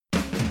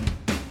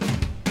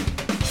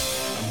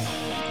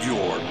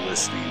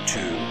listening to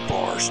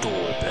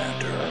Barstool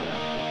Banter.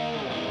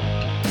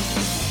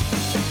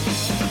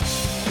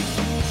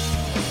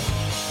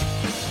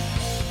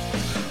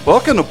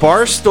 Welcome to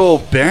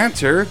Barstool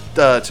Banter.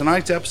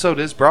 Tonight's episode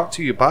is brought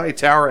to you by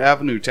Tower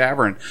Avenue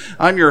Tavern.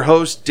 I'm your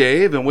host,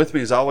 Dave, and with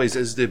me as always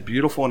is the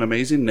beautiful and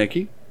amazing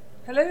Nikki.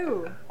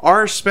 Hello.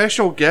 Our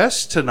special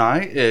guest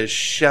tonight is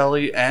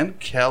Shelly and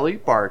Kelly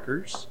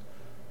Barkers.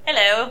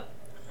 Hello.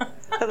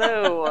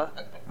 Hello.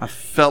 I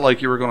felt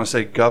like you were going to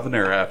say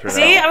governor after that.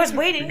 See, I was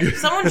waiting.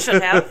 Someone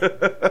should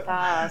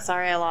have.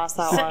 Sorry I lost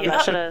that one. Yeah.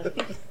 I should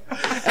have.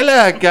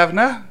 Hello,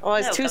 governor. Well, I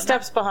was No, two governor.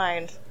 steps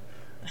behind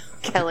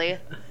Kelly.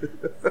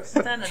 Is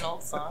that an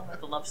old song,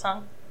 like a love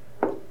song?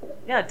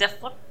 Yeah,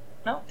 Def Leppard.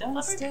 No, Def One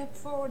Leppard. step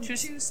forward, two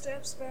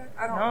steps back.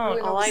 I don't No,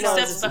 really know. All I the know song.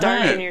 is steps it's dark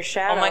behind. in your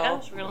shadow. Oh my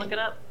gosh, we're gonna look it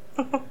up.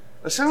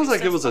 It sounds Two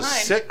like it was a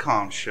steps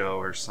sitcom show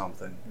or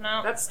something.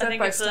 No, That's I Step think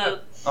by it's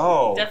Step.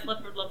 Oh, a Def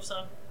Leppard love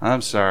song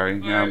I'm sorry.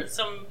 or Yeah.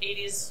 some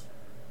 '80s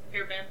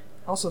hair band.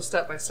 Also,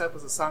 Step by Step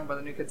was a song by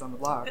the New Kids on the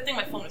Block. Good thing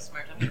my phone is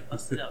smart. I'm gonna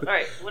bust it out. All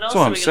right, what else That's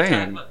what are I'm we gonna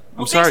saying. talk about? I'm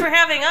Well, sorry. thanks for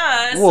having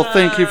us. Well,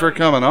 thank you for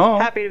coming on.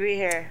 Happy to be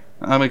here.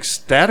 I'm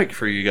ecstatic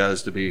for you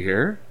guys to be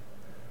here.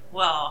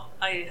 Well,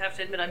 I have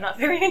to admit I'm not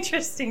very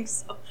interesting,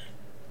 so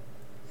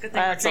good thing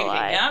That's a we're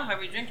drinking. lie. Yeah, are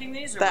we drinking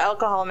these? Or The what?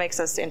 alcohol makes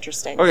us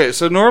interesting. Okay,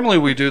 so normally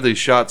we do these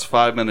shots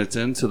 5 minutes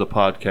into the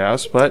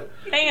podcast, but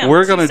Bam,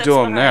 we're 2 going to steps do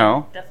them behind.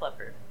 now. Def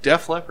Leppard.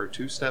 Def Leppard,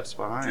 2 steps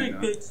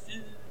behind.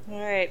 All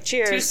right,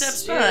 cheers. 2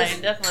 steps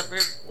behind. Def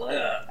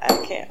Leppard.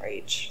 I can't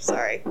reach.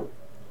 Sorry.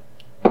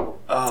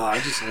 I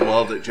just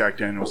love that Jack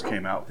Daniels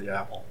came out with the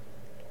apple.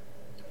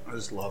 I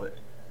just love it.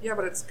 Yeah,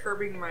 but it's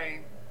curbing my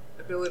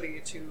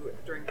ability to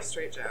drink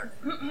straight Jack.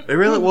 It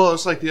really, well,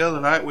 it's like the other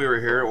night we were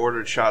here,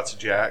 ordered shots of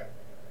Jack.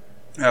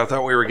 And I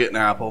thought we were getting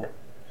apple.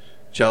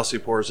 Chelsea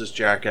pours us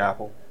Jack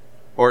apple.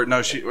 Or, no,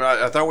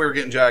 I thought we were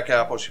getting Jack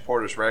apple. She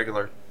poured us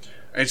regular.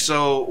 And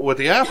so with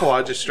the apple,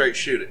 I just straight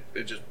shoot it.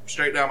 It just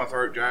straight down my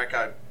throat, Jack.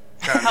 I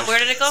kind of Where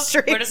did it go?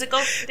 Straight- Where does it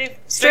go, Dave?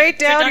 Straight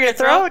down your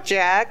throat,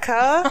 Jack,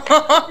 huh?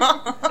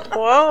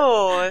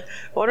 Whoa.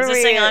 What Is are this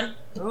we... thing on?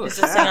 Ooh, Is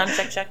this thing on?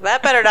 Check, check.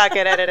 That better not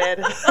get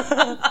edited.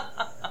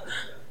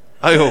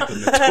 I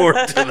opened the door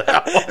to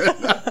that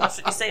one. What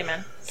should you say,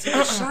 man?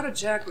 A shot of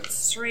Jack went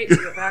straight to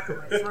the back of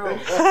my throat.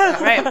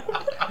 Right.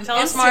 Tell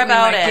us more Instantly,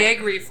 about my it.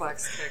 gag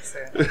reflex kicks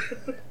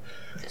in.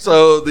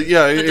 So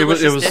it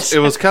was delicious dish. it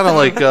was kind of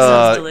like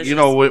Sounds delicious. you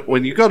know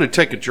when you go to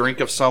take a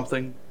drink of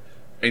something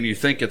and you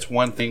think it's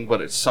one thing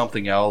but it's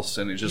something else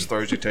and it just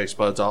throws your taste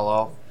buds all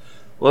off.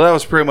 Well, that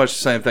was pretty much the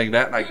same thing.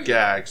 That and I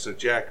gagged, so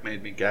Jack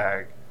made me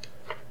gag.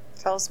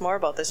 Tell us more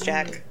about this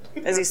Jack.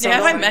 Is he still Yeah,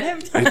 have I going? met him?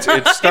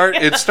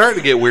 It's starting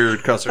to get weird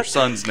because her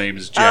son's name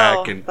is Jack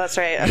Oh, and that's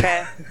right.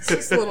 Okay. It's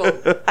just a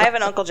little, I have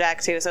an Uncle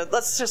Jack too, so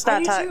let's just I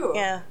not do talk. too.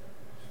 Yeah.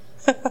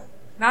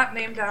 not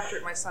named after,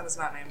 my son is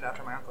not named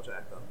after my Uncle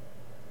Jack, though.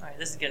 All right,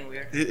 this is getting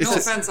weird. it's No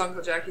just- offense,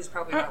 Uncle Jack, he's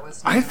probably not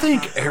listening. I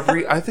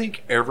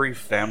think every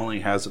family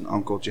has an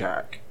Uncle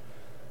Jack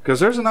because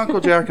there's an Uncle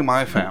Jack in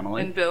my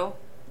family. And Bill?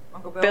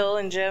 Uncle Bill? Bill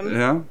and Jim.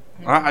 Yeah,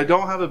 I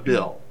don't have a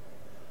Bill.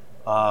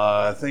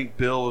 I think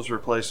Bill was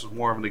replaced with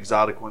more of an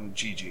exotic one,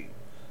 Gigi.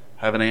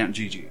 I have an Aunt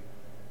Gigi.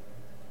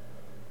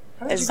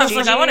 How did Is you Sounds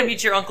like Gigi- I want to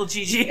meet your Uncle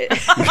Gigi.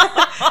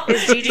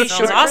 Is Gigi Sounds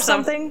short for awesome.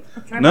 something?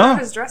 Can I No. borrow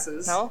his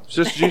dresses? No. It's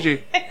just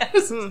Gigi.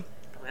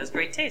 He has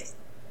great taste.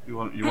 You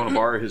want to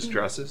borrow his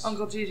dresses?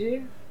 Uncle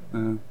Gigi?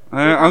 Uncle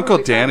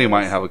probably Danny got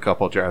might those. have a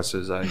couple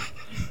dresses. I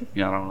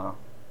don't know.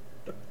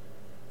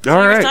 So All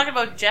you were right. talking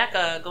about Jack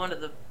going to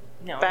the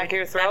Back of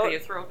your Back throat? of your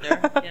throat there.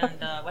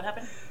 And what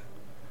happened?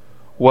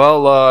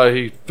 Well,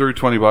 he threw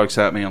 $20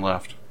 at me and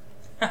left.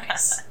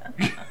 Nice.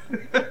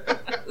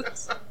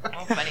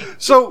 Oh, funny.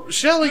 So,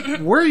 Shelly,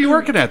 where are you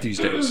working at these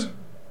days?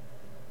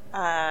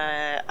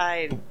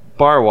 I'm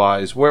Bar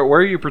wise, where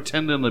are you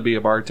pretending to be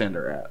a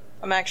bartender at?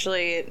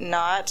 actually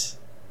not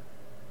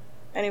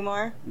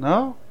anymore.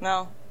 No.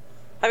 No.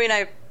 I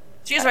mean,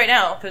 She is right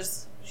now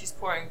because she's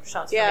pouring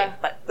shots for yeah, me.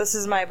 But this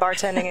is my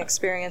bartending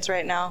experience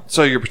right now.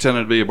 So you're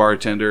pretending to be a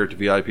bartender at the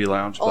VIP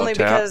lounge? Club Only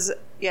Tap? because,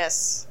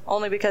 yes,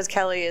 only because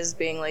Kelly is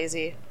being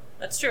lazy.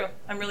 that's true.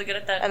 I'm really good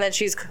at that. And then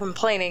she's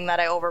complaining that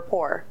I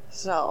overpour.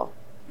 So,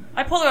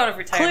 I pull her out of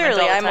retirement.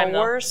 clearly all the I'm time, a though.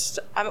 worst,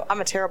 I'm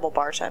a terrible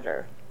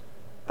bartender.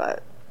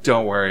 But,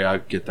 Don't worry, I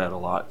get that a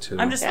lot too.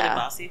 I'm just Yeah. really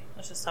bossy.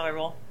 That's just how I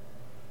roll.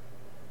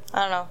 I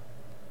don't know.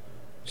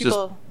 It's just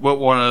people-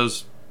 one of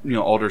those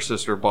older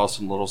sister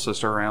bossing little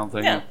sister around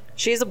thing. Yeah.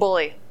 She's a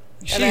bully.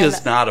 She And then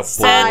is not a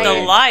Said bully.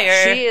 the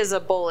liar. She is a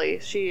bully.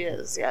 She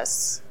is,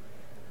 yes.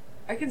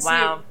 I can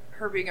Wow. see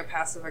her being a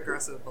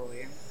passive-aggressive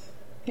bully.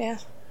 Yeah.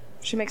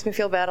 She makes me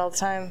feel bad all the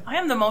time. I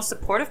am the most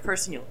supportive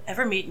person you'll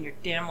ever meet in your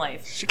damn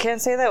life. She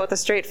can't say that with a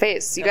straight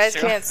face. You That's guys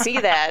true. can't see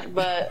that,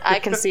 but I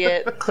can see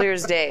it clear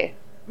as day.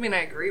 I mean,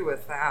 I agree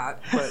with that,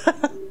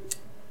 but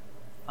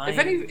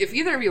Fine. if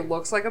either of you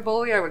looks like a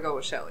bully, I would go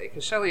with Shelly,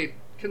 because Shelly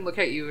can look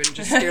at you and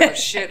just scare the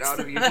shit out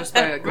of you just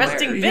by a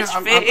Resting glare. bitch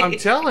I'm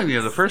face. telling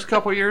you, the first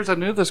couple of years I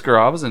knew this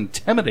girl, I was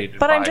intimidated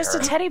But by I'm just her.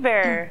 a teddy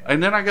bear.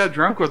 And then I got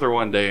drunk with her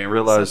one day and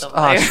realized, So the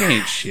liar. she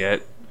ain't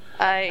shit.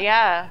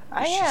 Yeah,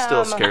 I She am.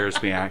 still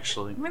scares me,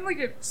 actually. I'm like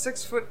a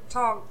 6 foot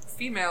tall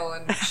female,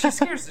 and she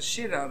scares the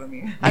shit out of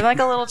me. I'm like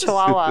a little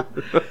chihuahua.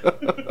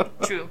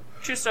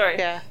 True story.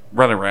 Yeah.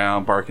 Running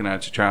around, barking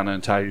at you, trying to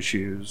untie your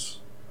shoes.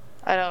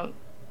 I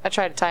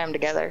try to tie them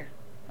together.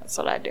 That's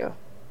what I do.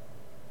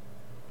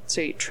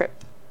 So you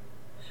trip.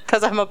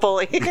 Because I'm a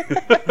bully.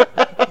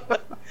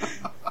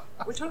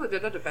 We totally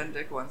did that to Ben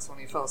Dick once when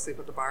he fell asleep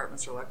at the bar at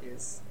Mr.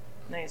 Lucky's.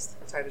 Nice.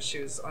 I tied his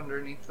shoes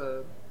underneath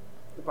the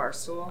bar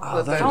stool. Oh,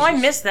 But that then, Oh, I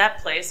missed that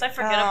place. I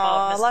forget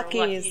about Mr.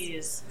 Lucky's.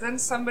 Lucky's. then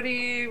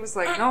somebody was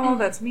like, no,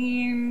 that's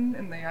mean,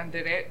 and they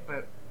undid it,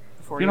 but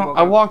before You he know, woke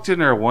I up- walked in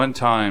there one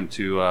time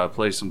to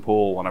play some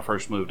pool when I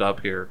first moved up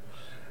here,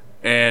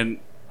 and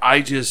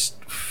I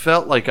just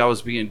felt like I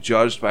was being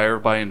judged by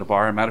everybody in the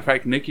bar. Matter of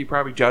fact, Nikki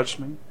probably judged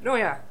me. Oh,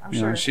 yeah, I'm You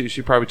sure. know,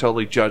 she probably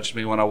totally judged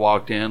me when I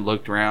walked in,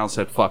 looked around,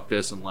 said "fuck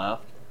this" and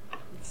left.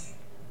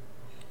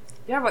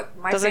 Yeah, but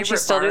my Doesn't she favorite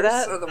still do bars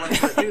that? are the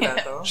ones that do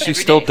that, though. She Every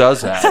still day.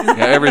 does that. Yeah,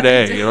 every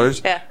day. You know,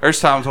 Yeah. there's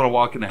times when I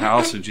walk in the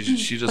house and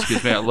she just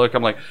gives me that look.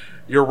 I'm like,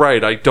 "You're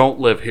right. I don't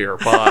live here.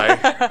 Bye."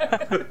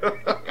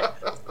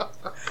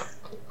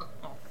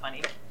 Oh,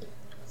 funny.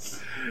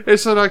 Hey,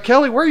 so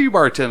Kelly, where are you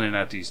bartending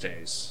at these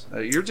days?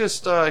 You're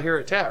just here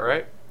at Tat,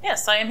 right?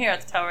 Yes, I am here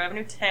at the Tower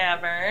Avenue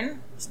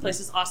Tavern. This place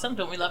is awesome.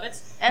 Don't we love it?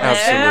 And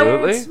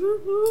Absolutely.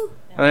 Woo-hoo.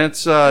 And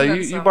it's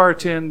And you that's,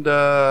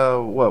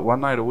 bartend what,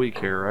 one night a week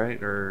here,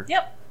 right? Or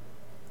Yep.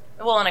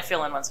 Well, and I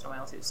fill in once in a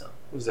while too, so.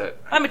 what's that?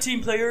 I'm a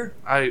team player.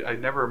 I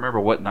never remember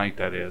what night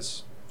that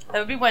is. That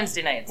would be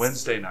Wednesday nights.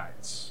 Wednesday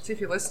nights. See,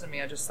 if you listen to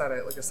me, I just said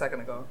it like a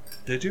second ago.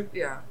 Did you?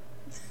 Yeah.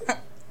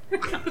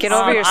 Get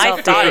over yourself,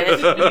 I thought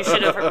Dave. it. You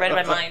should have read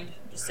my mind.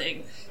 Just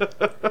saying.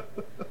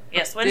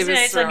 Yes, Wednesday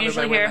Dave is nights I'm surrounded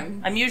usually by here.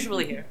 women. I'm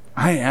usually here.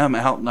 I am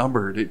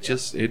outnumbered. It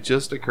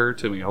just occurred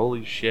to me.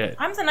 Holy shit!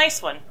 I'm the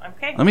nice one,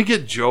 okay? Let me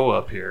get Joe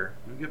up here.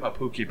 Let me get my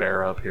Pookie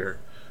Bear up here.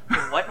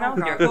 What now?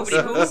 Oh, Your God.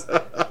 hoobity hoos?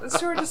 Those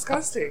two are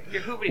disgusting.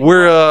 Your hoobity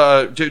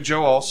We're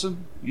Joe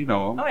Olson. You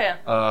know him. Oh, yeah.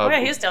 Uh,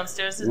 He's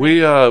downstairs. Isn't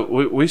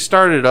we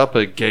started up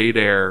a Gate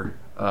Air.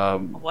 he?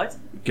 What?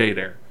 Gate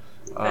Air.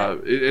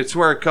 It's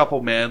where a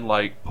couple men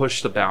like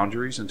push the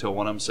boundaries until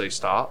one of them say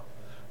stop.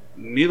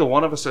 Neither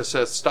one of us has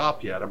said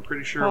stop yet. I'm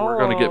pretty sure we're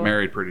going to get Oh.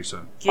 married pretty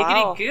soon. Giggity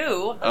Wow.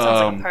 goo. That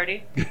sounds like a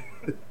party.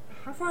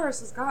 How far has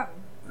this gotten?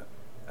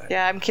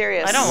 Yeah, I'm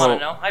curious. I don't Well, want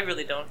to know. I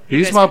really don't. You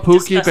he's guys my can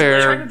Pookie discuss it. Bear.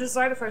 I'm trying to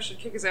decide if I should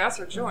kick his ass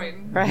or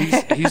join.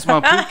 Right. He's my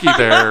Pookie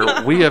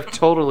Bear. We have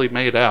totally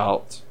made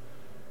out.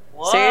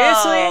 Whoa.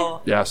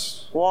 Seriously?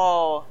 Yes.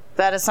 Whoa.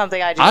 That is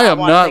something I do I not am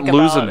want to not think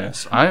losing about.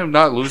 this. I am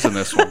not losing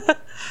this one.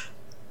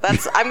 I'm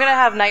gonna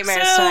have nightmares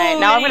tonight.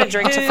 Now I'm gonna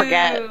drink to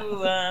forget.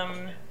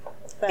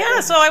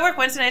 Yeah, so I work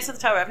Wednesday nights at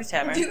the Tower Avenue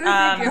Tavern.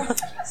 Thank you.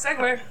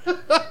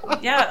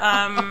 Segue.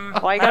 Yeah,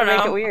 Why you I gotta don't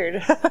make it know.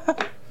 weird?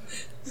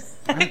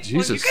 Oh,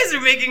 Jesus. Well, you guys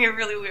are making it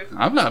really weird.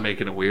 I'm not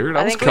making it weird.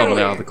 I I was think coming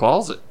we- out of the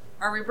closet.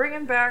 Are we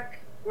bringing back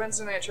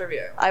Wednesday night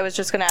trivia? I was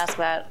just gonna ask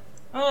that.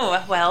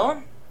 Oh,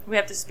 well, we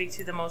have to speak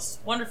to the most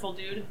wonderful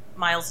dude,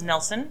 Miles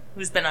Nelson,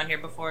 who's been on here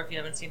before. If you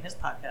haven't seen his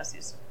podcast,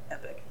 he's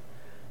epic.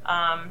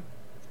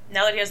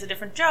 Now that he has a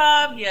different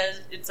job,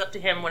 it's up to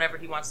him whenever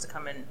he wants to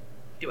come and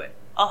do it.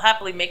 I'll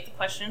happily make the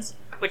questions,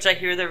 which I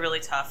hear they're really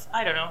tough.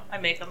 I don't know. I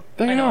make them.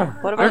 They I know. are.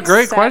 What They're about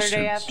great Saturday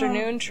questions.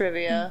 afternoon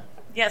trivia?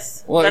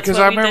 Yes. Well, that's because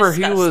what I we remember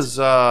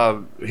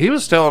discussed. he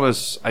was telling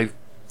us. I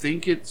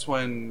think it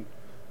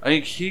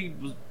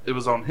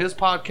was on his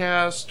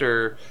podcast,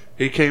 or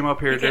he came up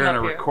here He came during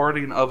up a here.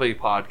 recording of a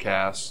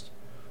podcast.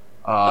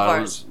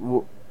 ours. it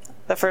was-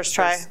 The first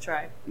try. First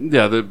try.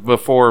 yeah,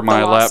 before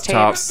my lost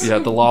laptop. tapes. Yeah,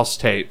 the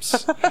lost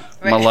tapes. My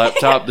Right.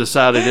 laptop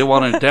decided it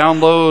wanted to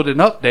download an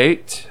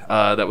update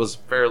that was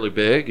fairly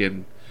big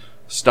and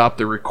stopped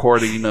the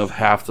recording of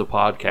half the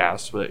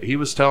podcast. But he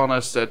was telling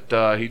us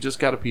that he just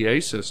got a PA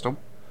system,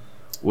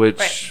 which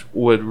Right.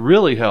 would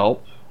really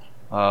help.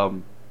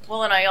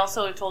 Well, and I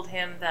also told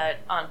him that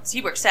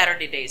he works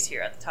Saturday days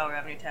here at the Tower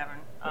Avenue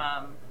Tavern.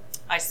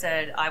 I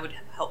said I would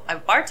help. I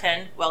would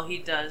bartend while he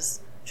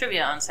does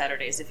trivia on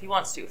Saturdays if he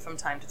wants to from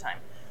time to time.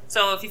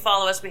 So if you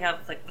follow us, we have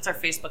what's our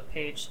Facebook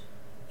page?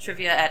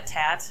 Trivia at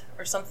Tat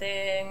or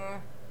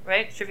something,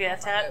 right? Trivia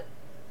at Tat.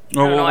 I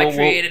don't know. I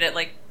created it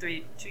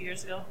 2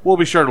 years ago. We'll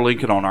be sure to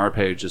link it on our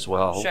page as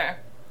well. Sure.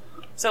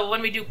 So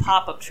when we do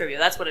pop-up trivia,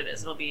 that's what it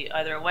is. It'll be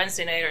either a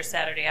Wednesday night or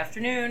Saturday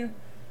afternoon.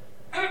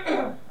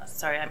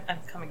 Sorry, I'm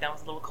coming down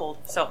with a little cold.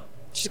 So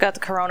She's got the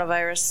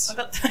coronavirus.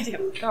 I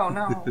do. Oh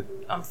no.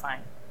 I'm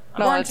fine.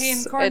 No, Quarantine,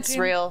 it's quarantine.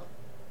 real.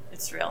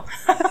 It's real.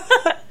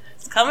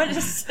 It's coming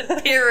to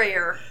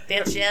Superior,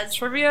 bitches.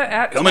 Trivia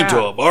at Coming Tat.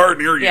 to a bar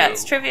near you. Yeah,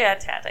 it's Trivia at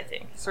Tat, I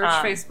think. Search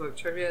Facebook,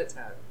 Trivia at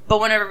Tat.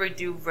 But whenever we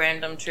do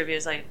random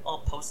trivias, I'll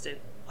post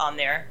it on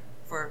there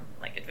for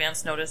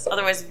advance notice.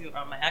 Otherwise, if you're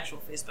on my actual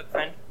Facebook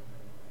friend,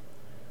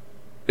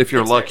 If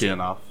you're It's lucky there,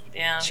 too. enough.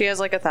 yeah. She has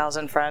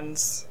 1,000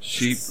 friends.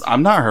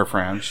 I'm not her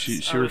friend. She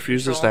Out of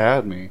refuses to control.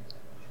 add me.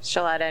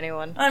 She'll add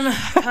anyone. I'm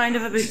kind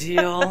of a big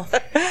deal.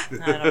 I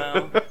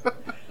don't know.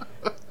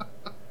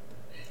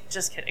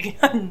 Just kidding.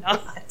 I'm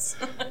not.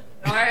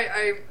 No,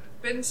 I've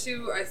been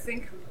to, I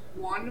think,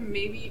 1,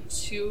 maybe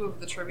 2 of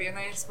the trivia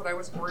nights, but I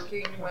was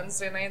working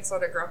Wednesday nights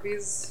out at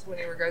Grumpy's when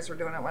you guys were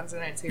doing it Wednesday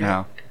nights here.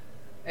 Yeah.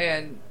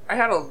 And I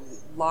had a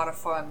lot of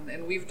fun,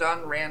 and we've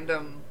done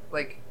random,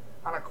 like,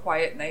 on a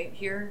quiet night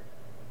here.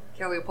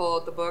 Kelly will pull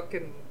out the book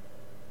and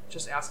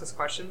just ask us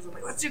questions. I'm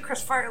like, let's do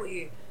Chris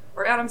Farley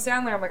or Adam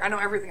Sandler. I'm like, I know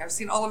everything. I've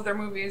seen all of their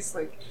movies.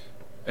 Like,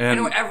 I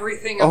know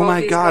everything about oh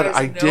my these god, guys.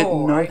 I No,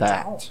 didn't know I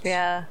that. don't.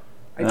 Yeah.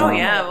 I Oh don't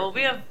yeah, know. well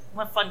we have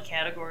fun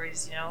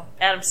categories, you know.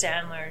 Adam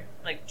Sandler,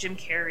 like Jim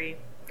Carrey,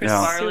 Chris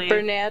Yeah. Farley,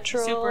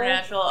 Supernatural.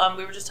 Supernatural.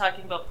 We were just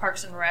talking about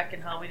Parks and Rec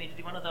and how we need to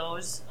do one of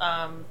those.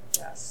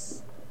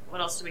 Yes.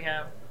 What else do we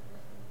have?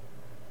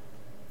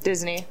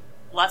 Disney.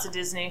 Lots of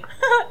Disney,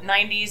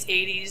 90s,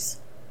 80s,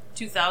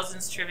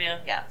 2000s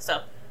trivia. Yeah,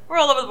 so we're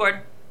all over the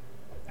board.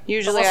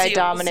 Usually We'll I see- we'll see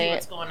dominate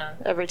what's going on.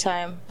 every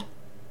time.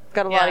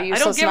 Got a lot of I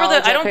useless don't give her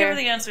knowledge the I up don't give here. her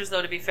the answers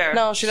though. To be fair,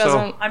 No, she So-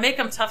 doesn't. I make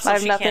them tough I so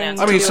have she nothing can't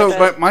to answer. I mean, do so with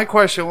but it. my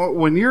question,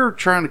 when you're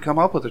trying to come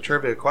up with the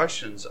trivia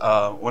questions,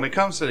 when it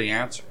comes to the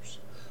answers,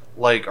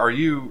 like, are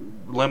you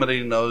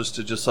limiting those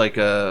to just like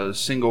a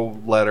single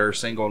letter,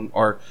 single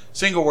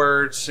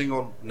word,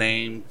 single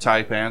name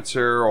type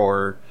answer,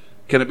 or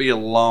can it be a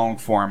long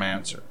form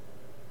answer?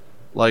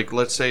 Like,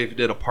 let's say if you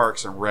did a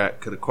Parks and Rec,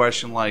 could a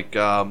question like,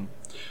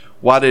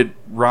 why did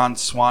Ron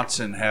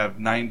Swanson have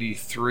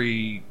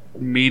 93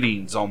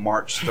 meetings on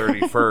March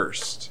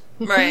 31st?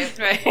 Right.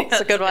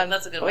 That's a good one.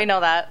 That's a good We one. know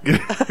that.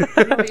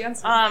 I know the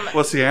answer.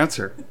 What's the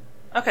answer?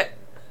 Okay.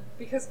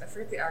 Because I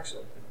forget the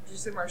actual. Did you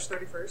say March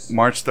 31st?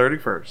 March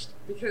 31st.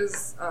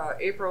 Because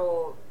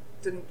April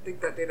didn't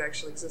think that date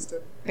actually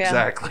existed. Yeah.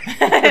 Exactly.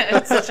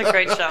 It's such a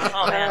great show.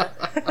 Oh man.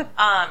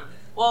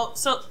 Well,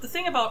 so the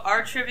thing about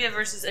our trivia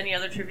versus any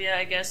other trivia,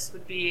 I guess,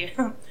 would be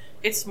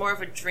it's more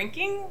of a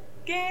drinking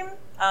game.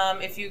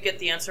 If you get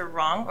the answer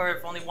wrong, or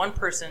if only one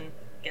person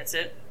gets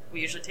it, we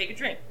usually take a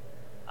drink.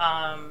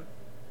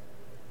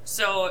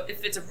 So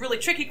if it's a really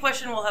tricky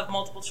question, we'll have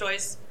multiple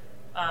choice.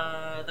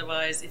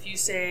 Otherwise, if you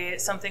say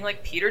something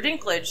like Peter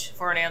Dinklage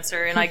for an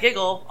answer and I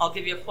giggle, I'll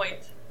give you a point.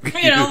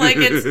 You know, like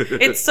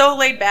it's so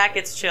laid back,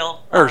 it's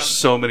chill. There are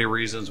so many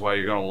reasons why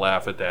you're going to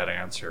laugh at that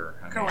answer.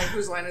 I Kind mean, of like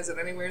whose line is it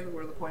anywhere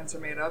where the points are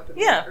made up? And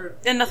Yeah, or-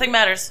 and nothing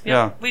matters.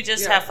 Yeah. We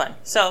just Yeah. have fun.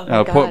 So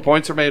God.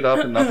 points are made up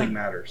and nothing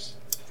matters.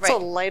 It's a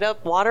light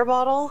up water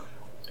bottle.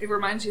 it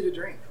reminds you to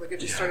drink. Like it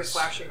just started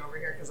flashing over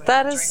here because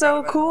That is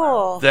so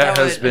cool. That That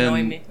has would annoy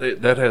been me.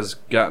 that has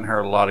gotten her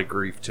a lot of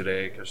grief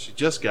today because she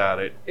just got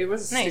it, It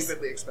was Nice.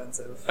 stupidly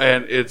expensive.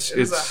 and It was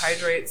it's a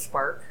Hydrate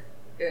Spark,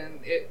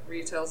 and it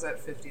retails at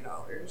 $50,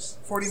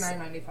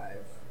 $49.95.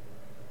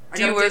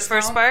 do you work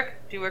for Spark?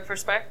 Do you work for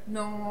Spark?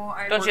 No,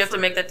 I Don't work you have to for-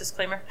 make that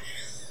disclaimer?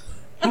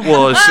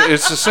 well,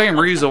 it's the same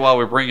reason why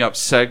we bring up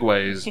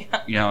segues,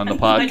 you know, in the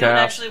I don't podcast.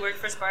 actually work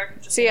for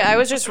Spark. Just See, I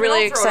was just I mean,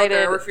 really I'll throw it out there.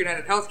 I excited. work for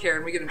United Healthcare,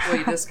 and we get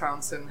employee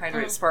discounts, and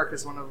Hydrate Spark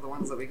is one of the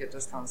ones that we get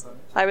discounts on.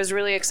 I was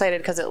really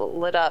excited because it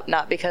lit up,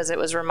 not because it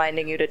was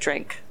reminding you to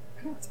drink.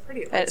 I know, it's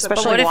pretty.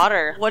 Especially what if,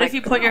 water. What if Like,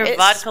 you put your it's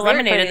vodka very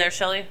lemonade in pretty. there,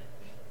 Shelly?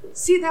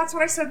 See, that's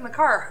what I said in the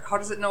car. How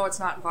does it know it's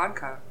not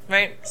vodka?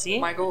 Right? See?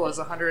 My goal is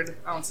 100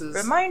 ounces.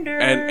 Reminder.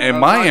 And Of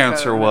my vodka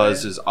answer in a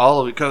was day. is all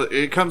of it because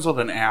it comes with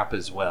an app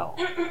as well,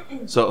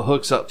 so it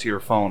hooks up to your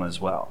phone as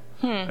well.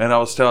 And I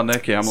was telling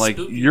Nikki, I'm like,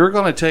 Spooky. you're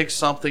going to take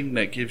something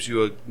that gives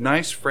you a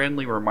nice,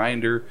 friendly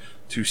reminder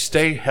to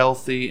stay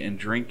healthy and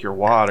drink your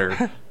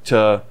water.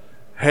 To,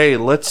 hey,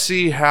 let's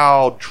see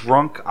how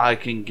drunk I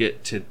can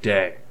get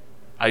today.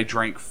 I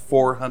drank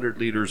 400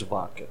 liters of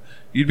vodka.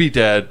 You'd be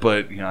dead,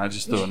 but you know, I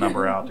just threw a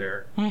number out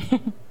there.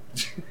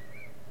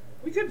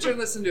 We could turn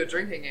this into a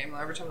drinking game.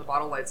 Every time the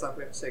bottle lights up,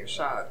 we have to take a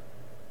shot.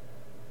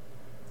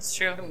 It's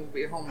true. And we'll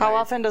be home How by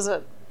often does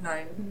it?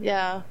 9.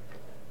 Yeah.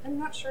 I'm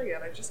not sure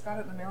yet. I just got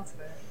it in the mail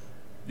today.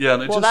 Yeah,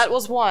 and it Well, just, that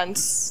was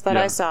once that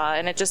Yeah. I saw,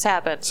 and it just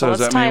happened. so So does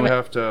let's that mean time we it.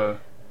 have to?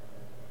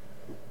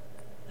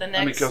 The I mean,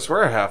 next. because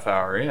we're a half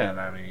hour in.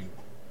 I mean,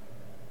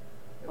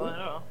 Well, I don't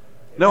know.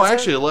 no, Is it?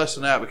 actually less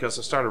than that because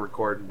I started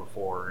recording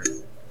before.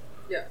 And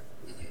Yeah.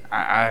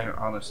 I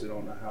honestly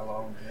don't know how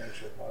long the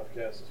actual podcast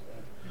has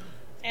been.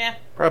 Yeah.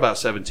 Probably about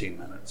 17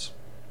 minutes.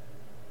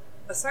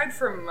 Aside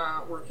from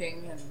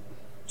working and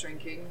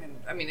drinking,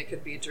 and I mean, it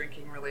could be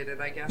drinking related,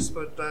 I guess,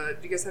 but do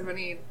you guys have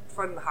any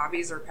fun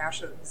hobbies or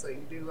passions that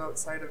you do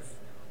outside of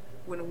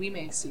when we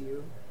may see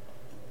you?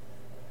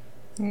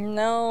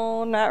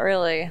 No, not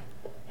really.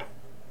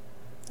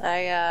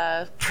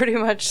 I pretty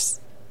much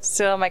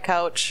sit on my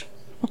couch,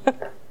 I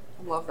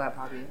love that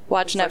hobby.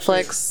 watch It's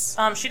actually-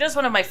 Netflix. She does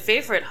one of my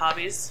favorite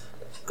hobbies,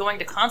 going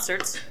to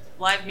concerts,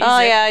 live music. Oh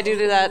yeah, I do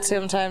that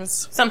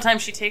sometimes.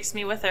 Sometimes she takes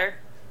me with her.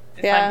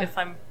 Yeah. If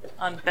I'm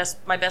on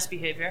my best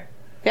behavior.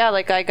 Yeah,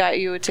 like I got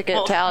you a ticket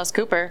Well- to Alice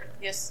Cooper.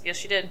 Yes,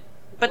 she did.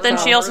 But then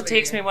Wow. she also Worthy.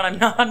 takes me when I'm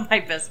not on my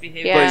best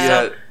behavior.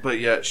 Yeah. But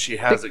yet she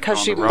hasn't Because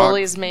gone she to Rock.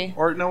 bullies me.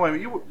 Or no,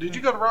 wait, did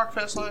you go to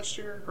Rockfest last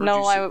year? Or No,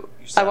 did you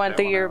I sat went that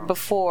the one year out?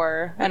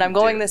 before, and You I'm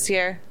going did. this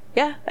year.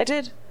 Yeah, I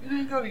did. You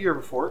didn't go the year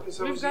before because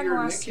that We've was the done year the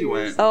last Nikki 2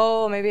 went. years.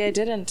 Oh, maybe I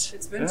didn't.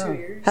 It's been Yeah. 2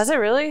 years. Has it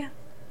really?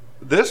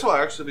 This will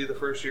actually be the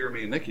first year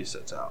me and Nikki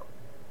sits out.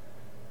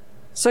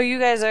 So you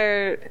guys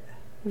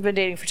you've been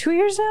dating for 2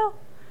 years now?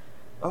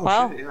 Oh,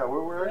 Wow. shit, yeah,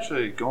 we're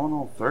actually going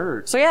on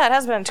third. So yeah, it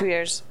has been 2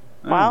 years.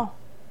 Oh. Wow.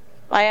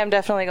 I am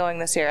definitely going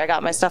this year. I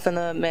got my stuff in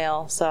the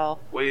mail, so.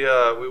 We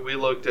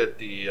looked at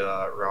the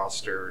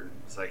roster, and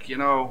it's like,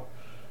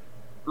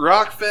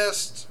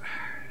 Rockfest,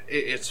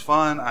 it's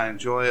fun. I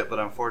enjoy it, but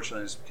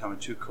unfortunately, it's becoming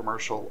too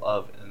commercial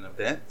of an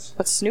event.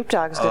 But Snoop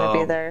Dogg's going to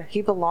be there.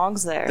 He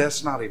belongs there.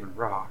 That's not even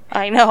rock.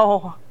 I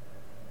know.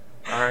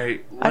 All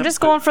right. I'm just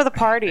going for the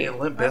party. Hey,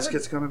 Limp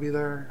Bizkit's going to be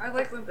there. I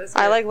like Limp Bizkit.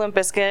 I like Limp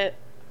Bizkit.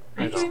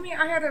 Are you kidding me?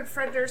 I had a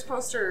Fred Durst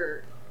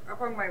poster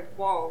up on my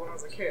wall when I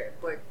was a kid.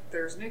 Like,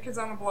 there's New Kids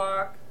on the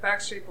Block,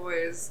 Backstreet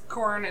Boys,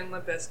 Korn, and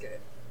Limp Bizkit.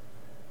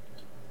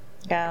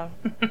 Yeah.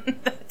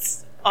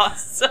 That's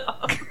awesome.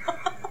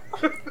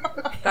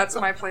 That's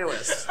my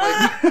playlist.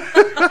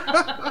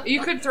 Like,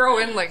 you could throw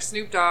in like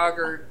Snoop Dogg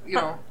or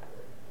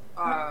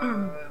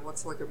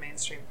what's like a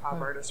mainstream pop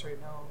artist right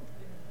now?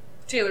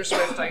 Taylor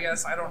Swift, I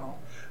guess. I don't know.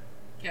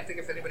 Can't think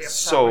of anybody off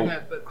the top of my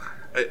head.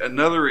 But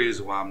Another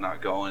reason why I'm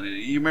not going.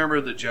 You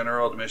remember the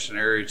general admission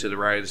area to the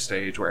right of the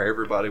stage where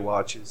everybody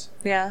watches?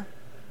 Yeah.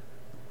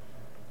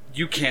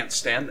 You can't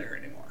stand there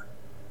anymore.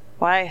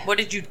 Why? What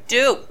did you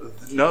do?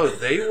 No,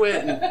 they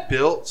went and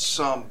built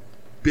some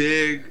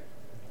big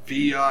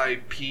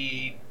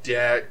VIP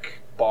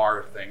deck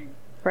bar thing.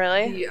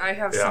 Really? I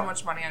have Yeah. so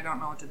much money, I don't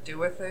know what to do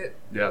with it.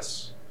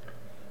 Yes.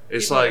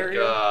 It's People like...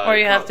 are- Or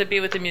you have to be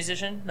with the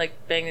musician, like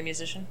bang the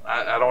musician.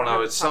 I don't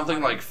know. It's Ton of something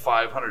money. like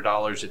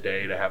 $500 a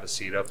day to have a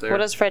seat up there. What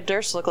does Fred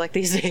Durst look like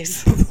these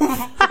days? Put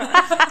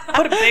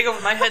a bag over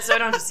my head so I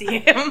don't have to see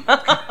him.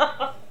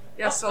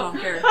 Yeah, still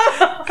don't care.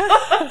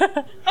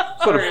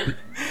 Put a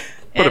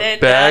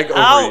Edit bag that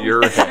over out.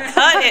 your head.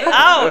 Cut it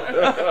out.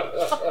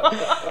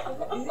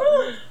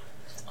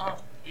 Oh,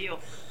 ew.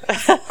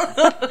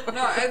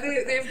 No,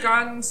 they've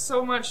gone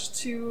so much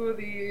to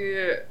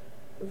the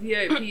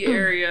VIP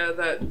area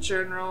that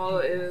general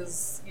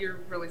is you're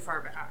really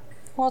far back.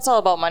 Well, it's all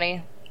about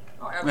money.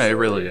 Oh, Yeah, absolutely. it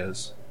really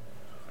is.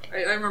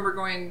 I remember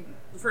going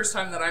the first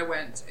time that I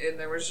went, and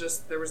there was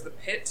the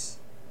pit,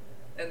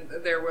 and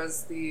there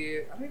was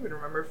I don't even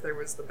remember if there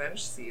was the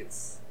bench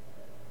seats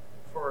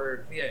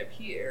for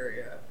VIP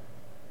area,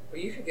 but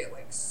you could get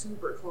like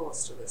super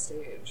close to the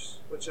stage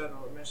with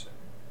general admission.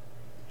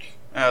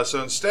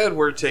 So instead,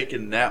 we're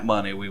taking that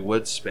money we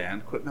would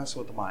spend. Quit messing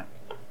with the mic.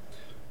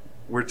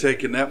 We're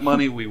taking that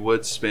money we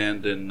would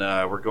spend, and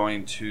we're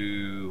going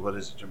to, what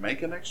is it,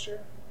 Jamaica next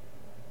year?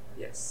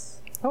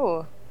 Yes.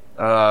 Oh.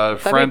 A be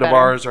friend of better.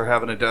 ours are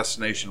having a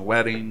destination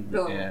wedding,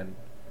 Bill. and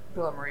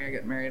Bill and Maria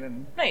getting married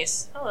in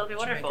Nice. Oh, that'll be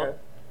wonderful. Jamaica.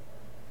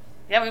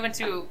 Yeah, we went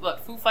to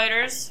Foo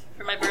Fighters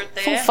for my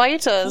birthday. Foo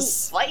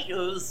Fighters. Foo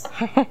Fighters.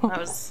 That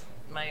was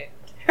my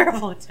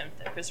terrible attempt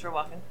at Christopher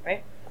Walken,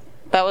 right?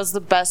 That was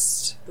the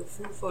best The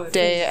Foo Fighters.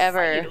 day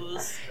ever.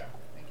 Fighters.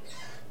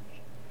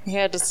 He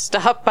had to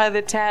stop by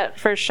the tat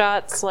for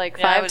shots like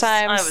Yeah, 5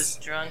 times. I was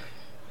drunk.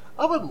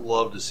 I would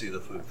love to see the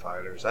Foo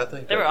Fighters. I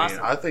think They were that'd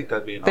be- awesome. I think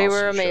that'd be an They awesome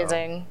were show.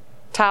 amazing.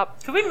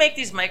 Top Could we make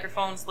these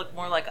microphones look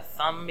more like a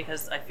thumb?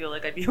 Because I feel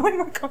like I'd be way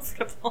more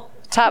comfortable.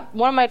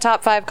 one of my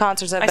top 5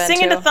 concerts I've I been sing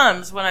to. into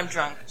thumbs when I'm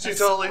drunk. She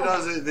totally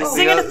does it.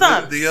 Sing into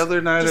thumbs. The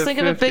other night Just at think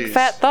of a big 50s.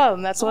 fat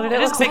thumb. That's what It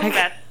it is looks big like.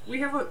 fat.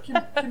 We have a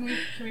can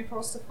we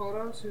post a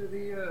photo to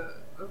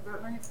the of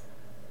that night?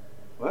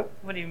 What?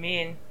 What do you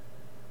mean?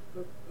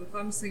 The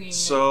thumb singing.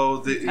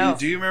 So, Oh.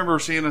 do you remember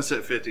seeing us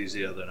at 50s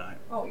the other night?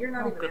 Oh, you're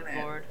not Oh, even good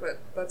in Lord. it, but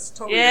that's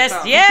totally Yes, your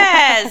thumb.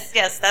 yes,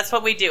 yes. That's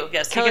what we do.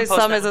 Yes, you Kelly's can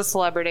post thumb that. is a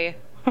celebrity.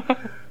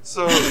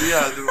 So,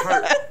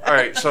 yeah. All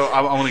right, so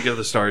I want to give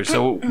the story.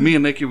 So, me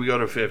and Nikki, we go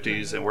to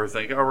 50s, and we're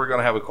thinking, oh, we're going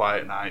to have a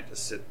quiet night,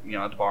 just sit,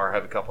 at the bar,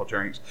 have a couple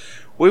drinks.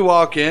 We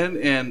walk in,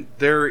 and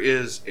there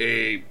is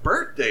a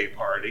birthday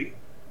party.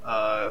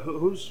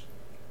 Who's,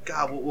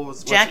 God, what was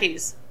what's it?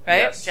 Jackie's, right?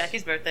 Yes.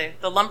 Jackie's birthday.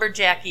 The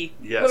lumberjacky.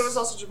 Yes. But it was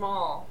also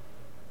Jamal.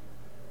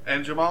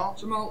 And Jamal?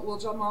 Jamal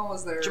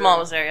was there. Jamal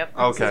was there, yep. It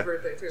was Okay. his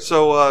birthday too.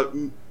 So,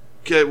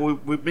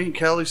 me and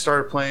Kelly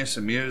started playing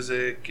some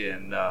music,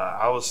 and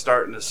I was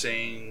starting to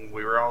sing.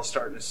 We were all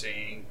starting to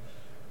sing.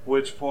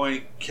 Which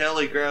point,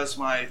 Kelly grabs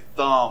my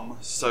thumb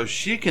so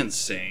she can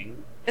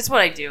sing. It's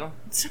what I do.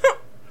 It's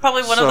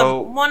probably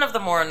So- one of the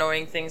more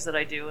annoying things that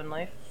I do in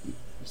life.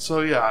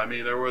 So yeah, I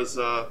mean, there was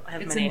I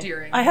have It's many.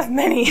 endearing. I have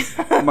many.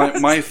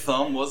 my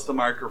thumb was the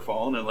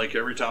microphone, and like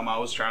every time I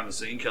was trying to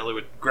sing, Kelly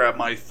would grab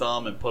my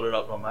thumb and put it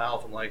up my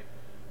mouth. I'm like,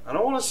 I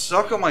don't want to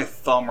suck on my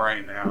thumb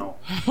right now.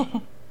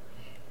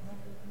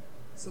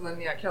 So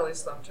then, yeah,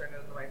 Kelly's thumb turned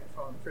into the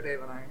microphone for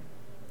Dave and I.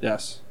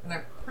 Yes. And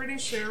I'm pretty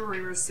sure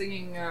we were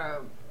singing.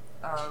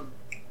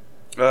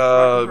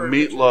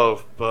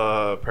 Meatloaf,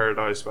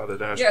 Paradise by the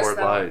Dashboard Yes,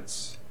 that one.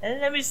 Lights. And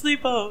let me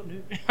sleep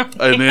on.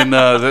 And then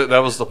that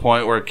was the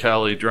point where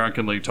Kelly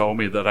drunkenly told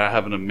me that I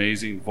have an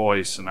amazing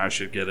voice and I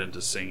should get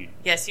into singing.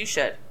 Yes, you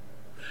should.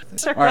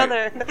 It's her All right.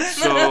 brother.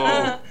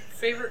 So,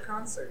 favorite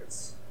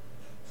concerts.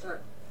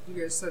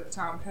 You guys said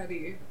Tom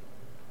Petty.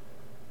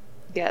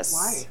 Yes.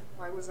 Why?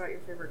 Why was that your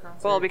favorite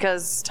concert? Well,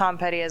 because Tom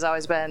Petty has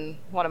always been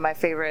one of my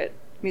favorite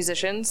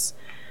musicians.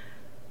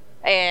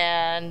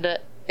 And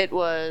it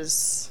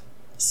was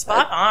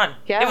Spot on.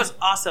 yeah. It was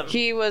awesome.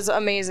 he was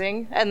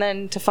amazing. And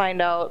then to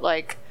find out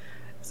like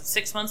Was it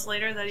 6 months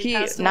later that he he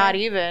passed away? not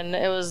even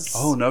it was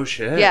Oh no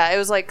shit. yeah, it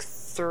was like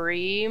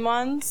 3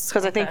 months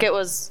because I think Okay. it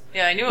was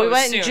Yeah, I knew it we was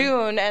went soon. in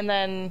June and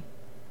then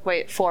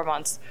 4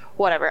 months,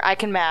 whatever. I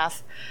can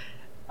math.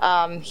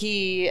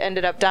 He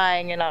ended up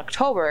dying in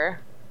October,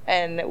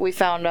 and we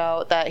found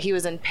out that he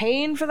was in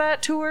pain for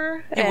that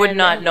tour. You would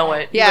not know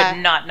it. Yeah, You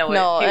would not know it.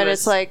 No, He and was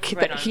it's like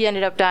right on. he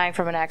ended up dying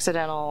from an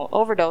accidental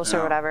overdose or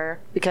Yeah. whatever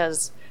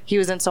because he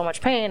was in so much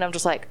pain. I'm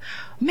just like,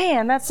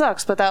 man, that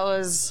sucks. But that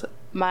was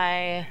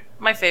my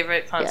My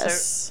favorite concert.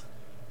 yes.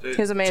 Dude,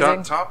 He was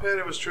amazing. Tom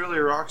Petty was truly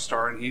a rock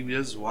star, and he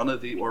is was one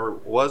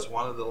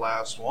of the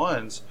last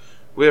ones.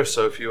 We have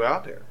so few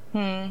out there.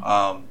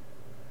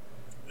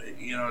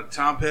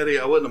 Tom Petty,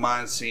 I wouldn't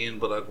mind seeing,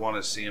 but I'd want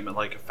to see him at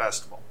like a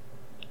festival.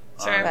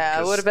 Sure. Yeah, it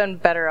 'cause would have been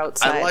better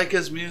outside. I like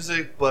his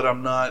music, but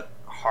I'm not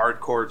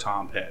hardcore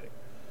Tom Petty.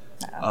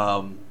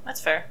 That's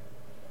fair.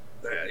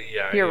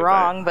 Yeah, You're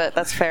wrong, but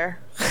that's fair.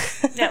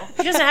 No,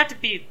 he doesn't have to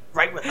be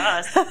right with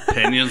us.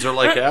 Opinions are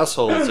like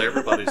assholes.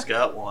 Everybody's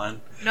got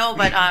one. No,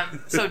 but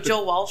so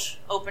Joe Walsh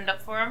opened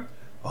up for him.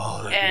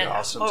 Oh, that'd And be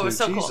awesome it too. was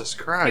so Jesus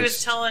cool. Christ! He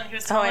was telling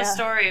yeah. a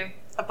story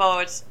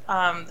about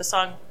the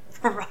song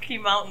Rocky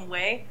Mountain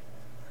Way.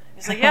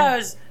 He's like, yeah, I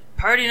was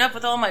partying up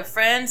with all my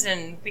friends,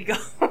 and we go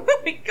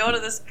to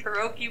this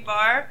karaoke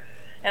bar,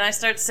 and I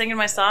start singing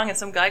my song, and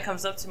some guy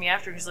comes up to me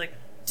after, and he's like,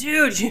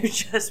 dude, you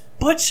just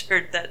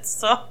butchered that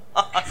song.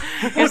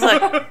 He's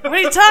like, what are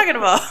you talking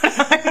about?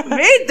 I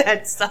made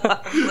that song.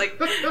 Like,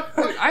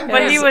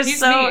 but he was He's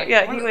so me.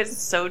 he was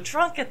so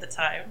drunk at the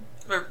time,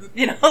 or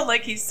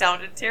like he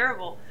sounded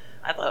terrible.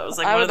 I thought it was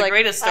like one of the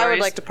greatest stories. I would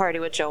like to party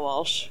with Joe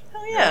Walsh.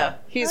 Oh yeah,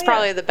 He's Oh,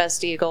 probably the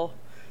best Eagle.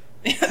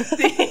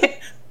 the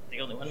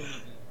only one.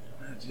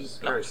 Jesus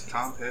Christ,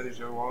 Tom Petty,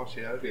 Joe Walsh.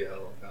 Yeah, that'd be a hell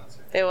of a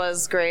concert. It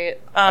was great.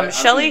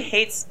 Shelley mean-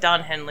 hates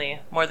Don Henley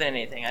more than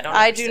anything.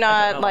 I Do don't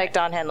not know like why.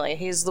 Don Henley.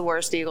 He's the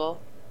worst Eagle.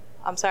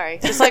 I'm sorry.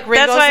 Just like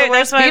Ringo's That's why. the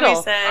worst That's why we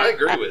Beatle. said. I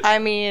agree with you. I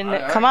mean,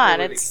 I come agree on,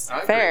 with it's you. I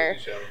agree fair.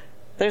 with you, Shelley.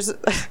 There's.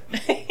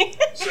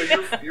 So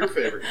your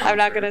favorite? I'm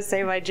not concert? gonna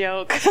say my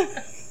joke.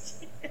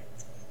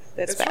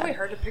 It's bad. really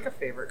hard to pick a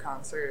favorite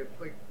concert.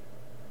 Like,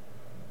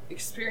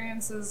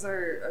 experiences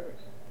are.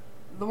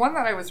 The one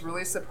that I was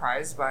really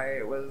surprised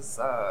by was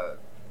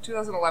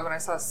 2011. I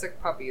saw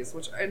Sick Puppies,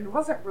 which I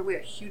wasn't really a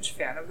huge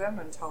fan of them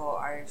until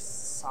I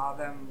saw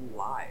them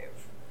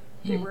live.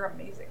 They were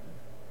amazing.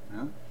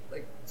 Yeah.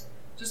 Like,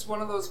 just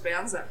one of those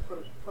bands that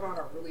put on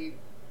a really,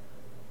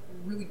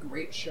 really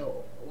great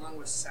show, along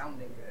with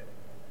sounding good.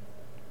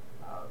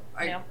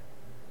 Yeah.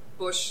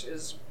 Bush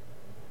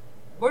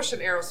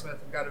and Aerosmith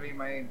have got to be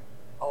my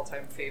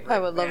all-time favorite. I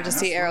would love to bands.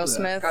 see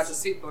Aerosmith. Got to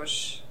see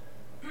Bush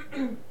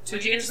 2 Did you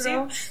get years to see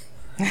ago.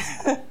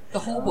 him? The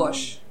whole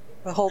Bush.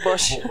 The whole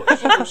bush.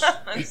 I'm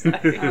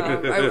sorry.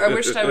 I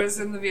wished I was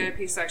in the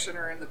VIP section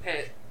or in the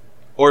pit,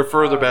 Or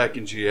further back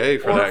in GA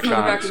for or that further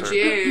back concert. in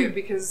GA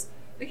because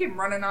they came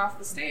running off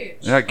the stage.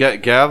 Yeah,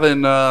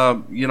 Gavin,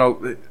 and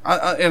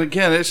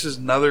again, this is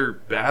another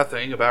bad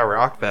thing about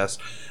Rockfest.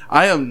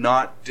 I am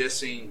not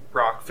dissing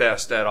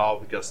Rockfest at all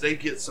because they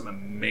get some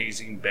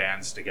amazing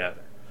bands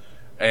together.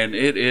 And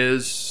it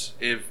is,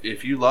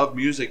 if you love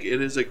music, it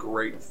is a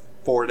great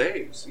 4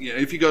 days. You know,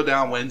 if you go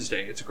down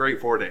Wednesday, it's a great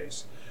 4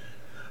 days.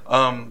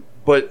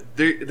 But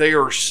they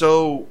are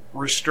so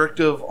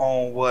restrictive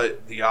on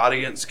what the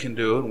audience can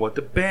do and what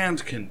the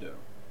band can do.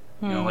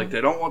 You know, like they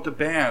don't want the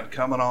band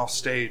coming off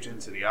stage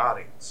into the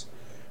audience.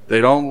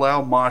 They don't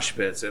allow mosh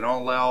pits. They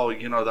don't allow,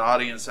 the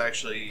audience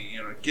actually,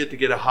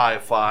 get a high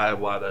five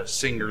while the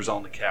singer's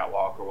on the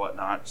catwalk or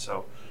whatnot.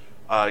 So,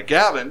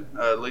 Gavin,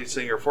 lead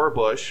singer for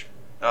Bush,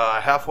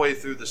 halfway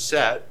through the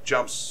set,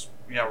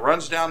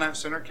 runs down that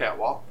center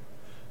catwalk.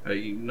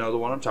 You know the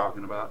one I'm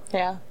talking about.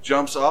 Yeah.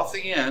 Jumps off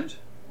the end,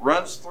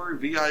 runs through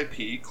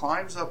VIP,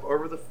 climbs up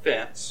over the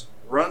fence,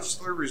 runs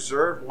through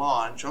reserved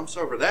lawn, jumps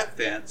over that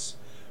fence,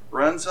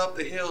 runs up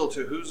the hill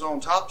to who's on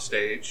top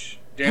stage,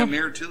 damn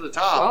near to the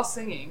top. While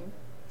singing.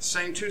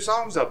 Sang 2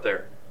 songs up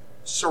there,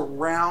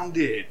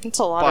 surrounded It's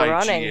a lot by of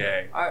running.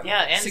 GA.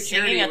 Yeah, and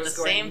security singing at was the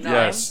going same nuts. time.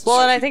 Yes.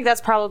 Well, and I think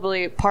that's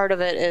probably part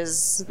of it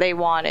is they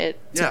want it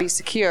to Yeah. be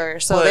secure,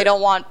 so But- they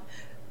don't want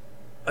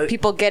Uh,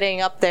 people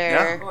getting up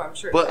there, Oh, I'm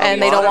sure. But-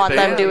 and a they lot don't of want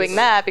them bands- doing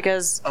that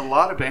because A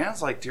lot of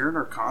bands, like during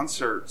their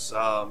concerts,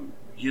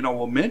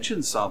 will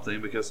mention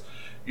something because,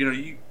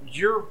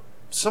 you're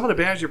some of the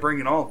bands you're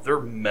bringing on, they're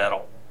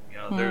metal.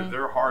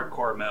 They're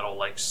hardcore metal,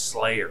 like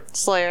Slayer.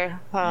 Slayer.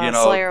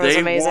 Slayer was they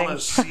amazing. want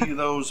to see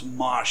those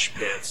mosh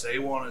pits. They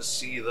want to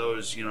see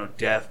those,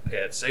 death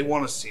pits. They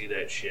want to see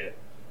that shit.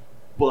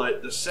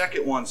 But the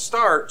second one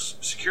starts,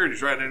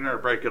 security's right in there to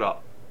break it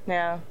up.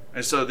 Yeah.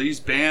 And so these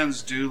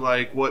bands do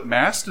like what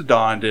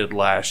Mastodon did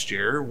last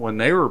year when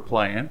they were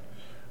playing,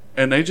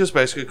 and they just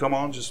basically come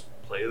on and just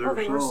play their Oh,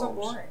 they were so songs.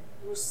 boring.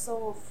 It was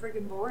so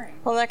friggin' boring.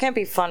 Well, that can't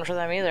be fun for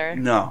them either.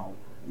 No,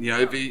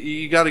 if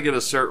you got to get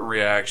a certain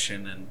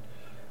reaction, and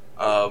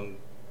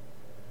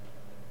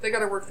they got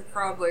to work the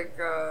crowd like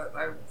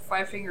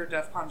Five Finger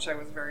Death Punch. I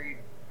was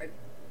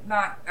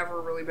not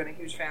ever really been a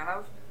huge fan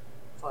of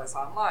until I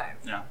saw them live.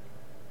 Yeah.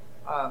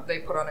 They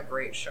put on a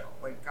great show.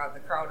 Like, got the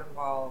crowd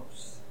involved.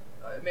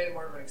 It made it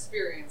more of an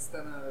experience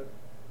than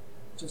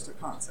just a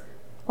concert.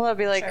 Well, it'd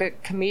be like Sure. a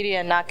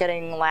comedian not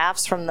getting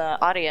laughs from the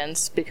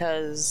audience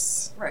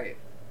because Right.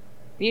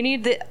 you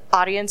need the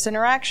audience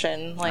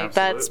interaction. Like,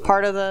 that's Absolutely.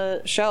 part of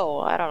the show.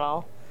 I don't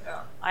know.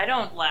 Yeah. I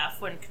don't laugh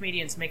when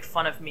comedians make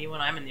fun of me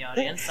when I'm in the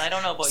audience. I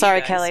don't know about Sorry,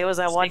 you guys. Kelly, it was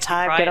that Just one makes me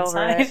time. cry Get over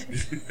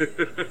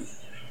inside.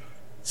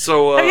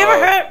 So, Have you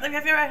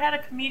ever had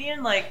a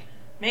comedian like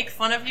make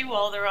fun of you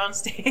while they're on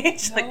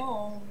stage? Like,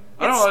 No.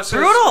 I don't know. It's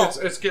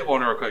brutal. Let's get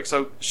one real quick.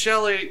 So,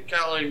 Shelly,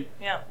 Kelly,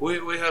 yeah.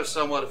 we have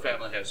somewhat of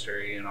family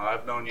history. You know,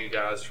 I've known you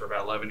guys for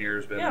about 11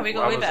 years. Yeah, we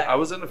go way back. I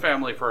was in the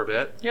family for a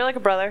bit. You're like a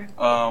brother.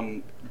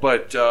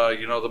 But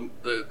you know,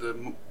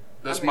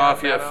 this I'm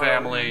mafia the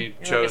family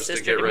like a chose to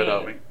sister get to rid me.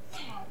 of me.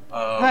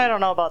 I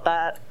don't know about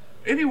that.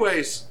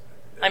 Anyways,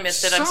 I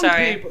missed it. I'm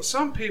sorry.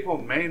 Some people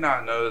may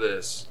not know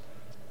this,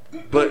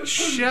 but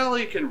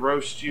Shelly can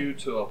roast you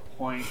to a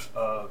point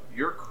of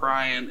you're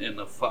crying in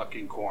the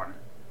fucking corner.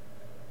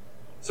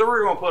 So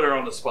we're gonna put her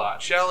on the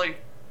spot. Shelly,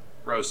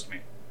 roast me.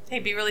 Hey,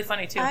 be really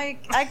funny too. I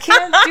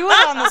can't do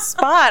it on the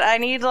spot. I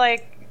need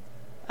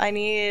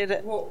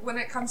Well, when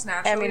it comes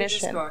naturally, Ammunition.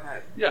 just go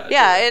ahead.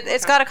 yeah,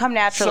 it's got to come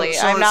naturally.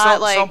 So I'm at not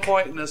some like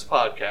point in this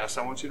podcast,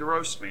 I want you to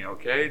roast me,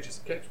 okay?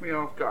 Just catch me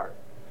off guard.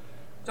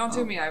 Don't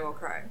do me, I will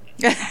cry.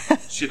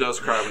 She does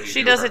cry when you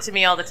She do does her. it to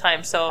me all the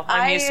time, so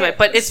I'm I- used to it.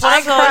 But it's one I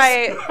of those.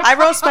 cry. I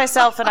roast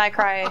myself and I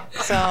cry.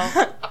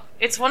 So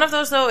It's one of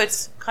those though.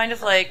 It's kind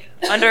of like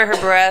under her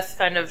breath,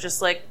 kind of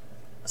just like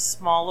a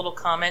small little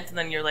comment, and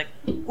then you're like,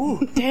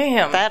 "Ooh,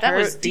 damn, that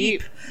was hurt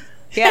deep."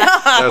 yeah.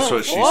 That's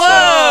what she said.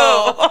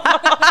 Whoa!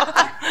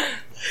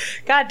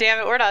 God damn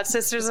it, we're not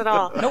sisters at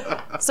all. Nope.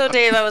 So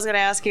Dave, I was going to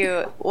ask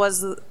you,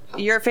 was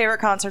your favorite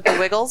concert the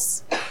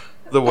Wiggles?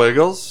 The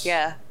Wiggles?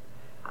 Yeah.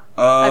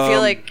 I feel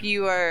Um, like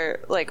you are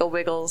like a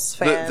Wiggles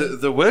fan.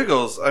 the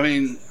Wiggles, I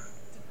mean,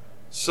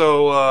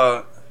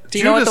 so, Do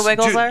you know what the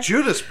Wiggles are?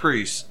 Judas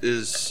Priest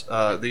is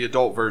the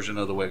adult version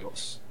of the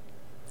Wiggles.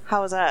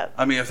 How was that?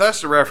 I mean, if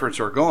that's the reference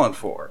we're going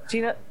for. Do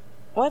you know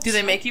what? Do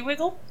they make you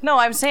wiggle? No,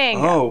 I'm saying.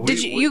 Oh,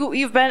 did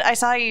you've been? I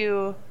saw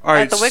you All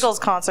right, at the Wiggles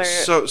concert.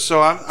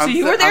 So I'm So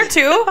you were there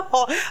too?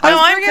 Oh, I No,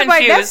 was I'm bringing my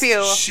confused.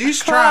 nephew.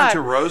 She's Come trying on.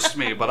 to roast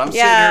me, but I'm Yeah,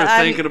 sitting here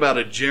I'm- thinking about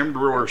a Jim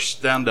Brewer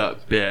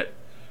stand-up bit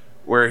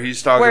where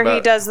he's talking where about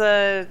he does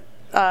the.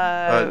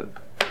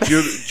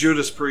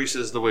 Judas Priest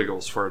is the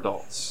Wiggles for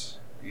adults.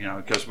 You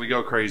know, because we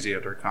go crazy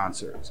at her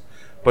concerts.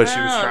 But she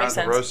was Oh, trying makes to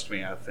sense. roast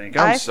me, I think.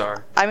 I'm sorry.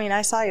 I mean,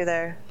 I saw you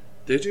there.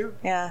 Did you?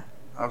 Yeah.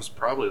 I was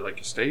probably like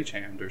a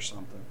stagehand or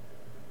something.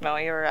 No,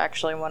 you were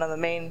actually one of the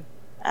main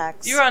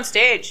acts. You were on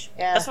stage.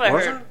 Yeah. That's what I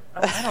Was heard. it?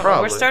 I don't know.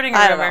 Probably. We're starting a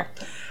I don't rumor.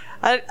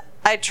 know.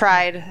 I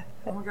tried.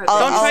 Oh my God, Don't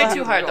Don't I'll- try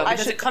too hard though, I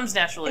because should- it comes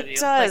naturally to It you.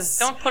 does.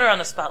 Like, don't put her on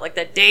the spot like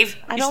that, Dave.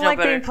 I you don't should know like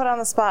better. being put on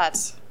the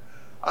spot.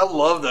 I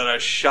love that I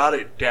shot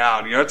it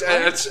down. You know,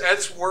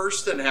 it's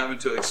worse than having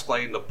to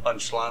explain the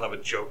punchline of a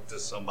joke to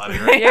somebody.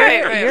 Right?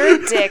 You're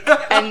a dick,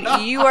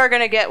 and you are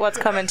gonna get what's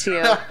coming to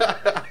you.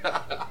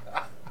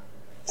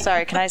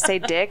 Sorry, can I say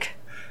dick?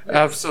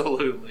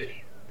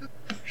 Absolutely.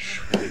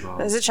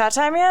 Is it shot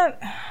time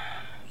yet?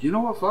 You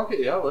know what? Fuck it.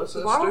 Yeah, let's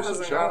The bottle do some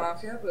hasn't gone shots.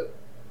 off yet, but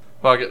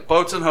Fuck it.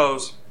 Boats and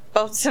hose.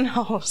 Boats and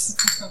hoes.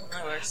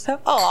 That works.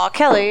 Oh,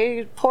 Kelly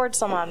you poured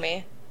some on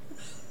me.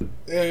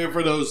 And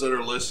for those that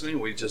are listening,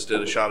 we just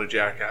did a shot of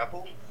Jack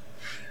Apple.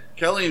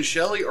 Kelly and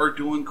Shelly are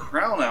doing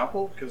Crown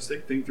Apple because they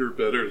think they're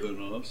better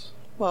than us.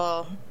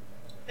 Well,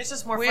 It's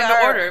just more We fun are-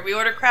 to order. We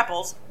order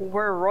crapples.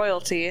 we're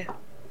royalty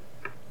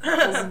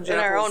in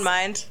our own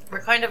mind.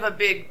 We're kind of a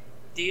big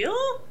deal.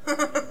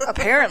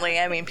 Apparently,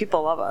 I mean,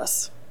 people love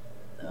us.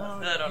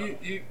 I don't know.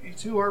 You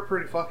two are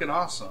pretty fucking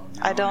awesome.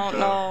 you I don't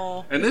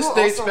know. And this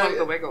people dates also back. love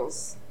the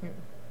Wiggles.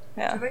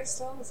 Yeah. Do they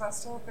still? Is that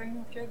still a thing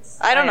with kids?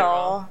 I don't I don't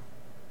know.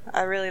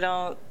 I really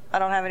don't. I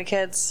don't have any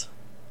kids.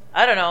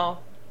 I don't know.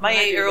 My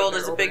Maybe 8-year-old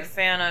they're is a big older.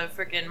 fan of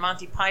freaking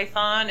Monty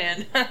Python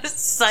and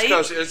Psych.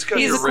 It's because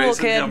He's you're a cool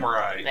raising kid. him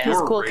right. Yeah. He's a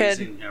You're cool kid.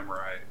 raising him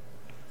right.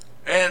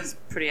 And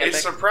pretty it epic.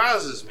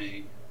 surprises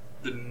me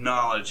the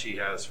knowledge he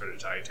has for the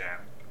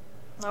Titanic.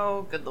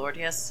 Oh, good lord,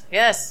 yes.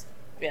 Yes.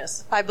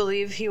 Yes. I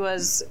believe he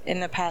was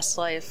in a past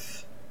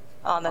life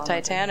on the On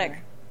Titanic.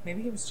 Titanic.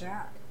 Maybe he was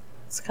Jack.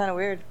 It's kind of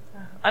weird.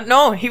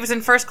 No, he was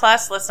in first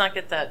class. Let's not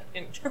get that.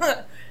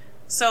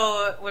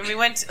 So when we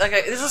went,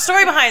 okay, there's a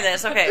story behind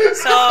this. Okay,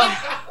 so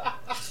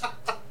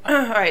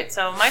all right,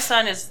 so my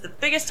son is the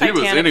biggest He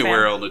Titanic was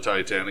anywhere fan. on the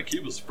Titanic. He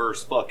was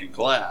first fucking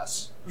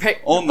class. Right.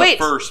 on the Wait,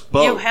 first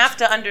boat. You have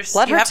to understand.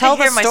 Let You her have tell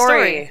to hear the my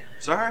story.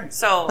 Sorry.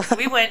 So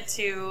we went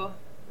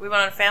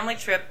on a family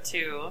trip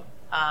to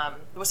the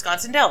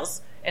Wisconsin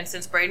Dells, and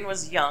since Braden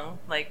was young,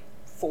 like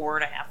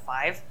 4.5,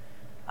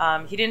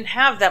 5, he didn't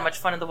have that much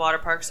fun in the water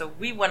park. So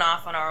we went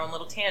off on our own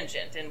little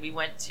tangent, and we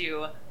went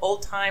to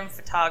old time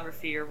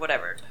photography or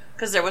whatever,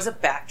 because there was a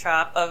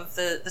backdrop of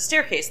the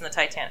staircase in the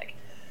Titanic.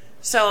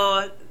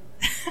 So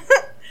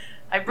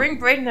I bring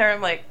Braden there.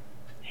 I'm like,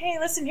 hey,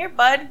 listen here,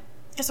 bud.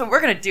 Guess what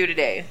we're gonna do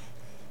today?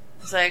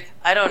 He's like,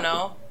 I don't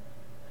know.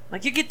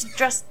 Like, we get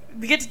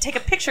to take a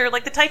picture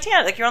like the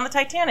Titanic, like you're on the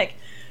Titanic.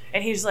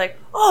 And he's like,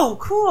 oh,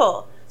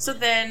 cool. So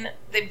then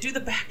they do the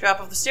backdrop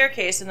of the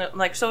staircase, and I'm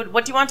like, so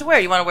what do you want to wear?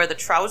 You want to wear the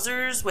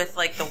trousers with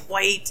like the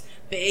white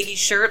baggy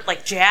shirt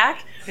like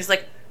Jack? He's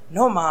like,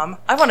 no, Mom,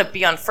 I want to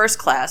be on first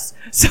class.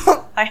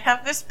 So I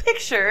have this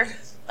picture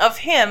of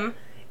him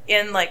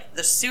in like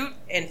the suit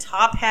and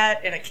top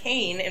hat and a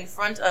cane in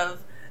front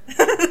of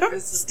the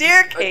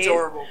staircase.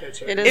 Adorable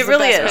picture. It is It the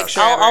really best is.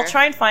 picture I'll ever.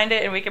 try and find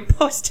it and we can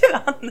post it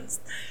on this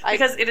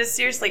because it is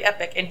seriously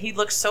epic. And he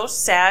looks so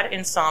sad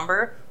and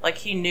somber, like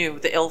he knew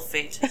the ill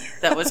fate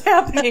that was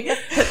happening,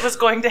 that was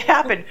going to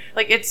happen.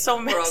 Like it's so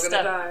messed We're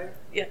all gonna up. die.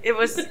 Yeah, it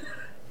was.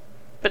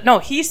 But no,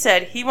 he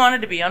said he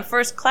wanted to be on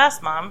first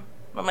class, Mom.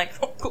 I'm like,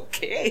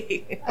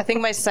 okay. I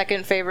think my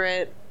second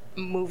favorite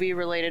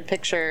movie-related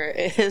picture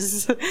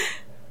is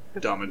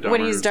Dumb and when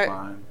Dumber he's is Dar-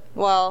 mine.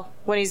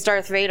 when he's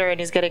Darth Vader and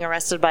he's getting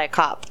arrested by a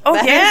cop. Oh,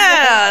 That is- yeah,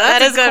 that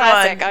that's a is good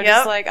classic. one. I'm Yep.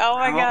 just like, oh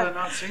my How have I god.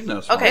 not seen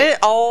this? Okay.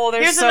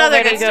 There's Here's so another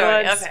many good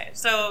story. ones. Okay,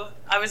 so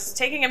I was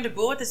taking him to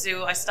Boo at the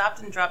zoo. I stopped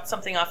and dropped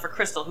something off for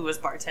Crystal, who was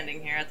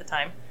bartending here at the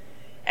time,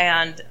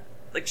 and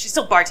like she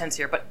still bartends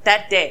here. But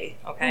that day,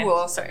 okay, Who will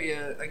also sorry. be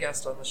a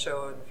guest on the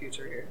show in the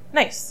future here.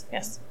 Nice,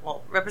 yes.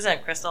 Well,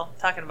 represent Crystal.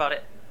 Talking about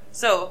it.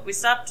 So we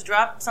stopped to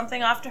drop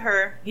something off to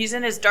her. He's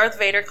in his Darth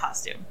Vader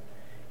costume,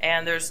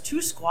 and there's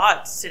 2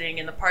 squads sitting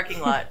in the parking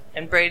lot.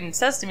 And Braden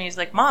says to me, he's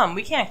like, "Mom,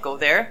 we can't go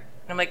there."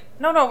 And I'm like,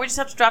 "No, we just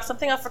have to drop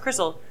something off for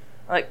Crystal."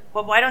 I'm like,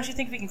 "Well, why don't you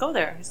think we can go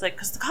there?" He's like,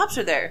 "'Cause the cops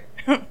are there."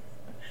 I'm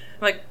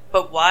like,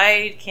 "But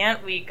why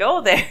can't we go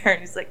there?" And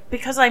he's like,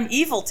 "Because I'm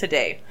evil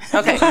today."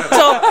 Okay,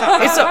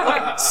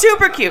 so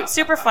super cute,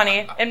 super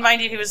funny. And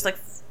mind you, he was like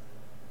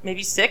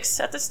maybe 6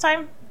 at this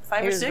time,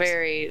 5 He or was 6.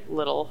 very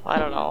little. I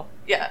don't know.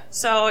 Yeah,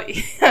 so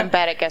I'm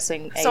bad at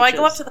guessing so I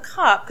go up ages. to the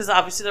cop because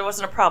obviously there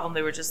wasn't a problem.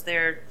 They were just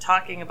there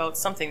talking about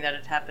something that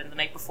had happened the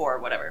night before or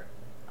whatever.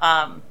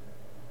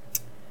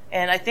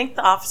 And I think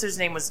the officer's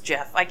name was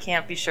Jeff. I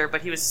can't be sure,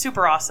 but he was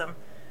super awesome.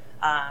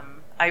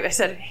 I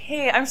said,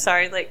 "Hey, I'm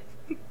sorry. Like,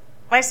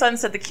 my son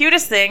said the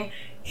cutest thing.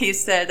 He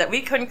said that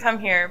we couldn't come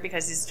here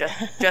because he's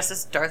dressed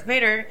as Darth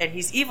Vader and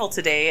he's evil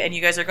today, and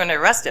you guys are going to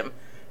arrest him."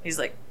 He's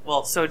like,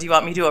 "Well, so do you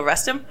want me to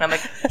arrest him?" And I'm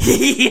like,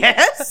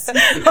 "Yes,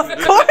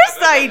 of course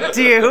I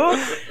do."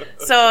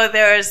 So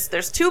there's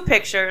 2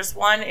 pictures.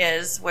 One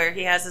is where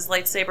he has his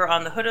lightsaber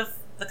on the hood of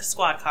the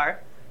squad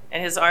car,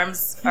 and his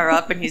arms are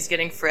up, and he's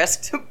getting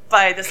frisked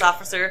by this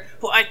officer,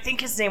 who I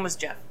think his name was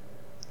Jeff.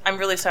 I'm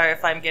really sorry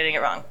if I'm getting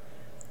it wrong.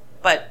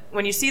 But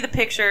when you see the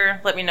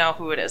picture, let me know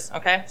who it is,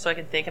 okay? So I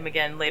can thank him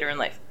again later in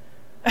life.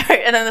 All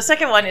right, and then the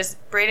second one is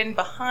Braden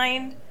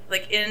behind,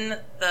 like in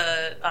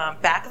the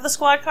back of the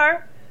squad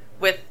car,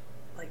 with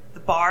like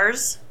the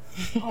bars,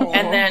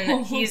 and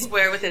then he's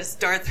with his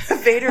Darth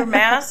Vader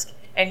mask,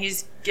 and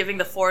he's giving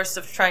the force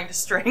of trying to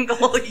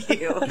strangle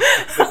you.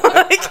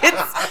 Like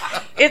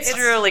it's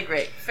really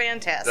great.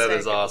 Fantastic. That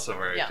is awesome,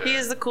 right Yeah. there. He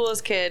is the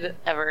coolest kid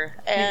ever,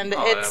 and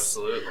Oh, it's.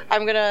 absolutely.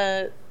 I'm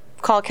gonna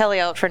call Kelly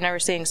out for never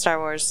seeing Star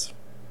Wars.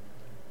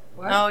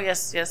 What? Oh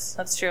yes,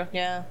 that's true.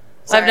 Yeah,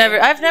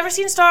 I've never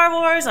seen Star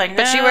Wars. I know,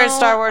 but she wears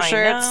Star Wars I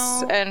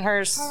shirts, know. and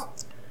her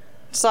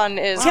son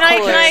is. Can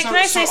I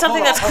cooler. say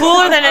something that's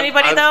cooler than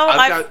anybody though?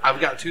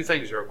 I've got 2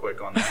 things real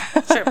quick on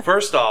that. Sure.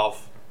 First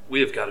off, we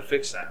have got to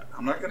fix that.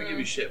 I'm not going to give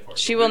you shit for it.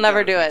 She will We've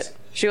never gotta do fix it.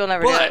 She will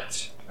never do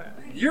it. But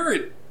you're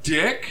a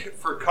dick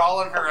for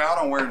calling her out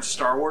on wearing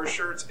Star Wars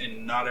shirts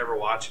and not ever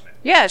watching it.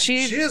 Yeah,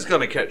 She is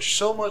going to catch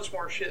so much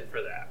more shit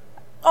for that.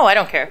 Oh, I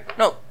don't care.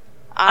 No,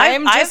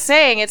 I'm I've- just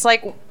saying, it's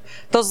like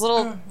those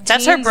little.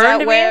 That's her teens burn that to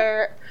me?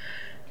 wear.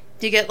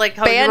 do you get like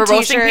how Band you were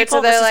roasting t-shirts, people?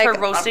 and they're This is her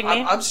like- roasting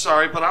me. I'm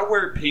sorry, but I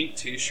wear pink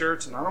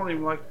T-shirts and I don't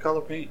even like the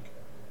color pink.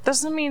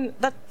 Doesn't mean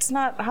that's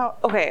not how.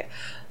 Okay,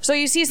 so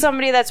you see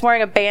somebody that's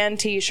wearing a band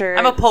T-shirt.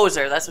 I'm a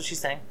poser. That's what she's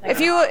saying. if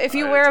you I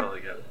wear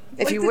totally get it.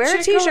 if Like you the wear a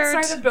chick T-shirt,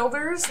 outside the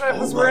Builders that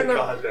was my wearing the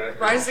God, that-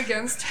 Rise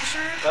Against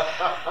T-shirt.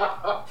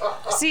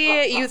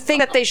 see, you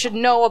think that they should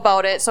know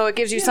about it, so it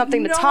gives you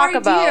something to No talk idea.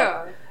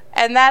 about,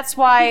 and that's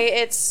why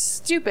it's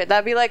stupid.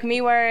 That'd be like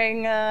me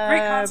wearing.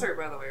 Great concert,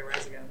 by the way,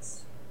 Rise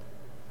Against.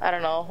 I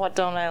don't know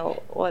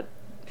what.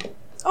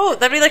 Oh,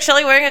 that'd be like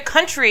Shelley wearing a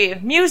country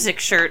music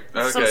shirt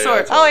of some Okay,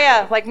 sort. yeah, Oh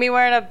yeah, like me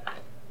wearing a.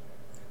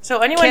 So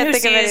anyone Can't who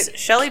think of sees any-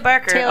 Shelley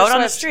Barker Taylor out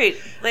on the Swift.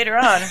 street later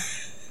on,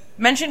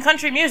 mention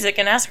country music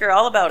and ask her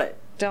all about it.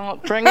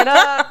 Don't bring it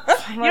up.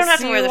 You don't have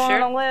to wear the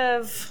shirt.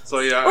 Live. So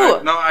yeah,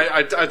 Ooh.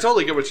 I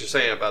totally get what you're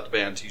saying about the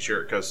band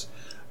T-shirt because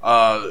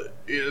the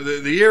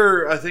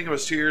year, I think it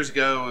was 2 years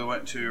ago, we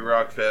went to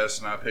Rockfest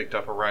and I picked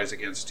up a Rise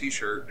Against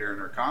T-shirt during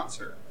her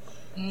concert.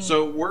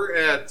 So we're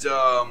at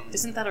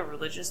Isn't that a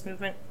religious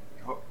movement?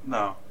 oh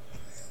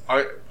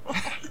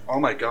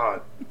my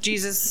god.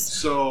 Jesus.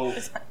 So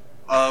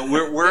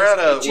We're at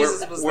a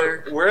Jesus was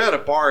there. we're at a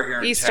bar here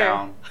in Easter.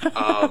 town,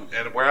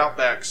 and we're out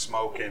back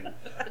smoking.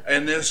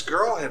 And this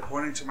girl had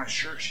pointed to my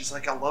shirt. She's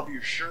like, "I love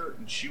your shirt,"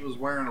 and she was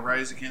wearing a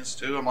Rise Against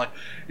too. I'm like,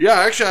 "Yeah,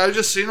 actually, I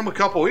just seen them a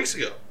couple weeks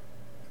ago."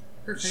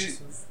 Her face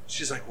was...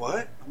 She's like,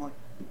 "What?" I'm like,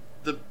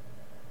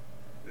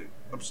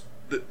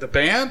 "The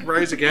band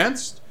Rise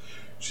Against."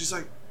 She's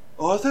like,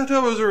 "Oh, I thought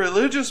that was a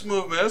religious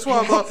movement. That's why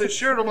I bought this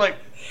shirt." I'm like,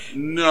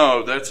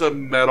 "No, that's a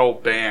metal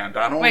band.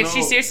 I don't know." Wait,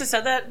 she seriously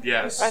said that?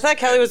 Yes. I thought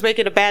Kelly was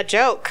making a bad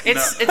joke.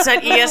 It's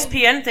that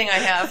ESPN thing I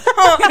have.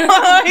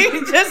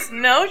 You just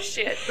know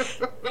shit.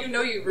 You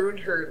know you ruined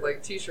her,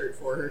 like, t-shirt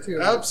for her, too.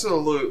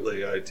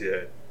 Absolutely, I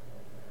did.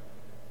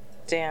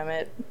 Damn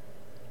it.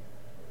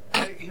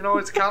 You know,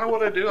 it's kind of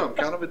what I do. I'm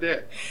kind of a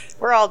dick.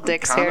 We're all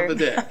dicks Kind here. of a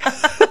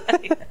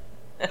dick.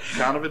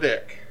 Kind of a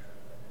dick.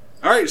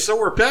 All right, so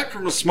we're back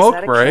from a smoke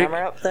Is that a break.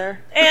 camera up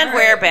there? And All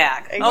we're right.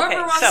 back. Okay,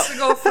 Whoever wants so to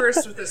go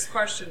first with this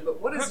question,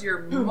 but what is your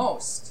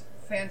most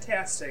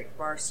fantastic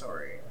bar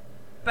story?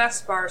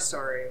 Best bar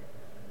story?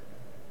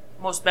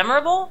 most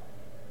memorable?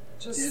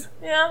 Just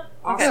Yeah.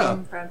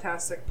 awesome,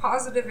 fantastic,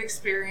 positive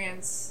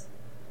experience.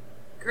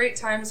 Great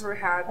times were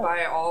had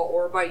by all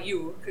or by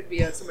you. Could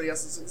be at somebody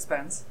else's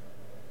expense.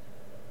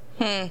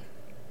 You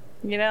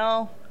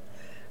know,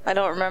 I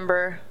don't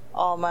remember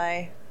all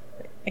my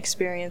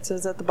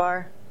experiences at the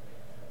bar.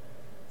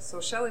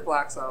 So Shelly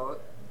blacks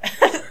out.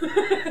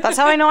 That's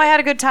how I know I had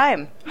a good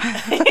time.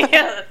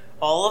 Yeah.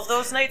 All of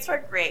those nights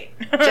were great.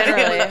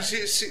 Generally.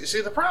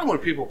 See, the problem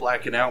with people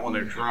blacking out when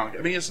they're drunk,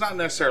 I mean, it's not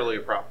necessarily a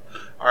problem.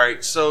 All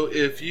right, so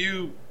if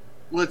you,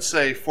 let's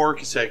say, 4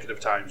 consecutive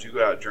times you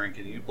go out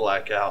drinking, you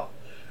black out,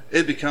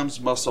 it becomes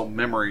muscle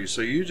memory.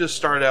 So you just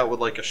start out with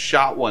like a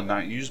shot one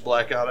night, you just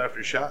black out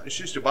after a shot. It's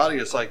just your body.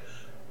 It's like,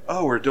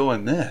 oh, we're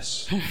doing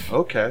this.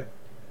 Okay.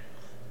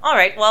 All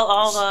right. Well,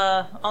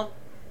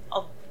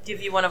 I'll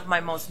give you one of my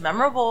most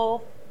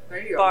memorable There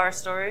you go. bar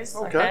stories.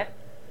 Okay. Okay.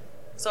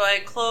 So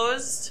I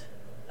closed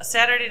a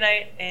Saturday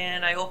night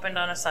and I opened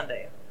on a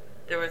Sunday.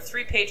 There were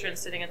 3 patrons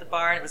sitting at the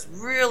bar, and it was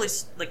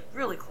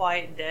really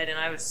quiet and dead, and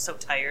I was so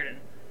tired and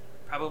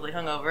probably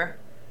hungover.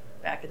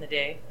 Back in the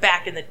day.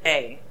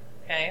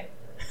 Okay.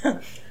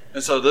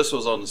 And so this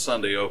was on the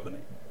Sunday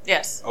opening.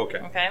 Yes. Okay.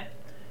 Okay.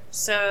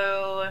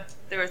 So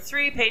there were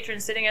 3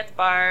 patrons sitting at the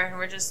bar, and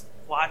we're just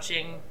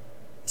watching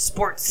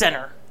Sports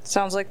Center.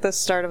 Sounds like the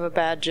start of a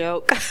bad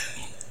joke.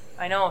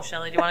 I know,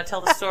 Shelly. Do you want to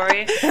tell the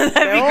story? That'd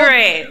Nope. be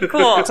great.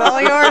 Cool. It's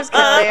all yours,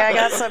 Kelly. I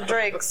got some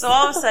drinks. So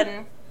all of a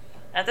sudden,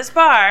 at this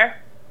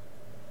bar,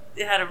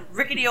 it had a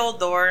rickety old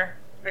door.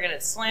 Friggin'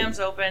 it slams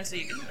open, so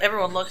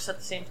everyone looks at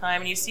the same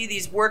time, and you see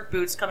these work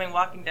boots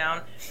walking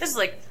down. This is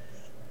like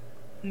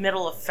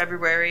middle of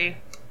February,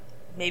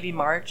 maybe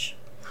March.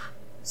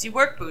 See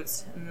work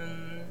boots, and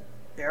then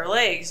bare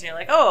legs, and you're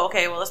like, oh,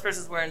 okay, well, this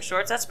person's wearing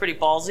shorts. That's pretty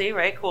ballsy,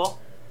 right? Cool.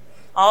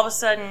 All of a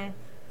sudden,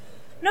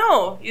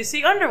 no, you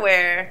see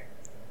underwear,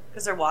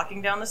 because they're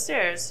walking down the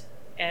stairs,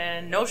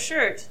 and no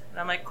shirt. And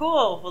I'm like,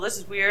 cool, well, this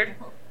is weird.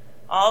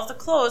 All of the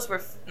clothes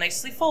were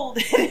nicely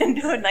folded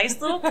into a nice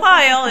little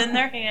pile in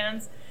their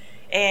hands.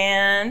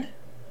 And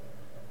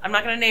I'm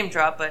not going to name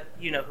drop, but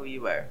you know who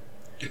you were.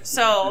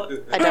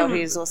 So I doubt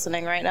he's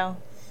listening right now.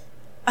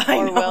 I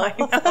Or know, will. I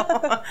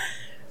know.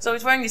 So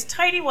he's wearing these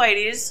tighty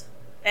whities,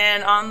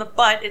 and on the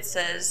butt it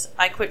says,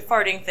 I quit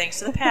farting thanks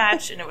to the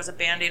patch, and it was a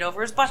Band-Aid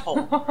over his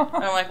butthole.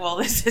 And I'm like, well,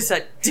 this is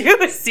a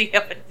doozy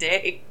of a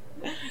day.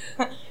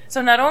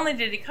 So not only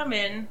did he come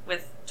in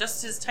with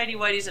just his tighty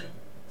whities and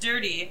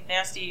dirty,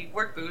 nasty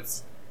work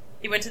boots,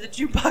 he went to the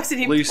jukebox and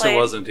he Lisa played.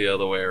 wasn't the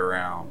other way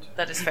around.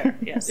 That is fair,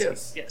 yes.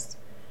 Yes. Yes.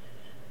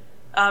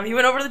 He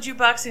went over to the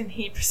jukebox and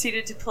he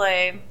proceeded to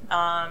play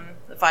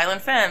the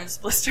Violent Femmes,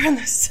 Blister in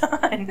the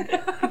Sun.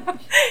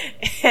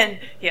 And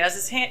he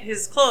has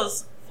his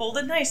clothes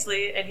folded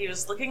nicely, and he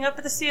was looking up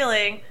at the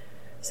ceiling,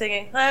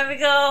 singing, "Let me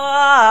go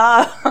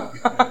on."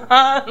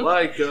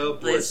 Like a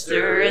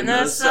blister in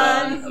the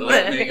sun,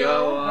 let me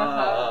go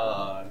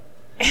on.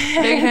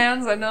 Big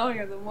hands, I know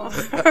you're the one.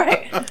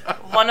 Right.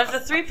 One of the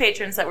 3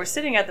 patrons that were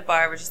sitting at the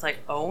bar was just like,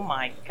 oh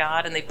my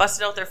god, and they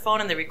busted out their phone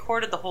and they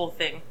recorded the whole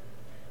thing.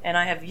 And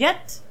I have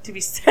yet to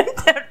be sent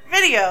that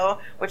video,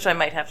 which I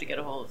might have to get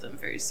a hold of them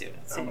very soon.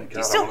 Oh my God, Do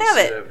you still I wanna have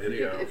see it? that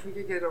video. If we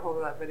could get a hold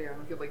of that video,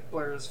 we could like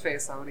blur his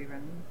face out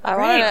even. I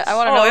Great. want to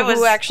Oh, know it was-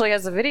 who actually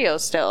has the video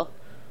still.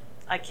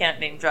 I can't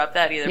name drop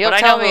that either. You'll but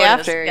tell I know me who it is.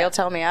 after. Yeah. You'll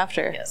tell me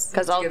after. Yes.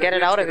 Because I'll We get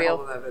it have out to of get a you.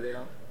 hold of that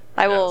video.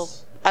 I will.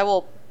 Yes.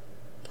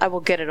 I will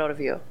get it out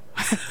of you.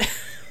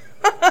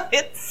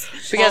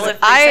 It's Because well, if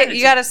they send it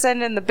you to- got to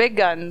send in the big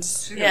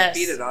guns. She's Yes.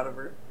 gonna beat it out of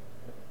her.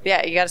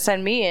 Yeah, you got to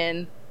send me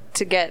in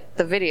to get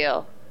the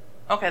video.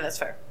 Okay, that's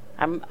fair.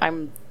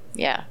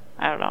 Yeah,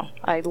 I don't know.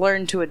 I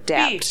learned to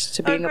adapt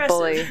to being a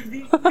bully.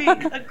 Be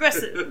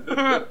aggressive.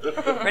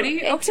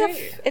 Ready? It's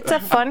Okay. it's a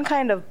fun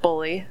kind of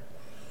bully.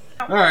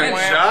 All right,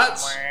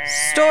 shots.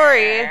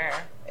 Story.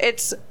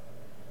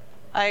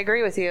 I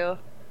agree with you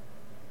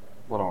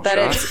What on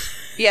that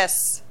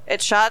shots?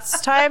 it's shots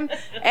time,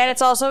 and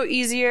it's also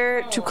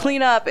easier to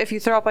clean up if you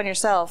throw up on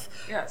yourself.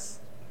 Yes.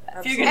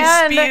 If you're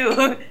And-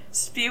 gonna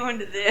spew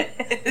into this.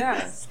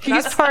 Yeah.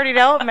 He's partied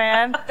out,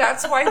 man.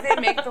 That's why they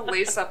make the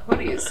lace-up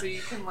hoodies, so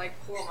you can like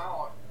pull them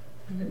out.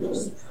 And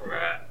just,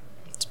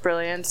 It's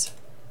brilliant.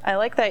 I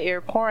like that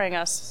you're pouring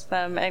us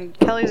them, and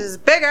Kelly's is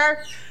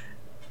bigger.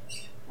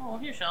 Oh,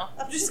 here, Shell.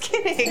 I'm just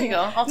kidding. Here you go.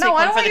 I'll take No,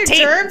 I one don't for want the your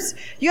tape. germs.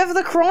 You have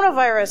the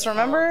coronavirus, Oh,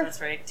 remember?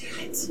 that's right,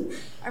 teammates.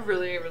 I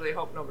really, really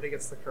hope nobody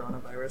gets the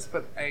coronavirus,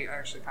 but I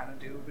actually kind of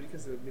do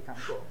because it would be kind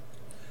of cool.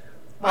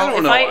 I don't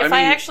if know. I mean,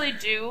 actually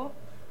do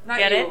Not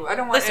get you. it, I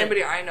don't want listen,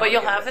 anybody I know. But to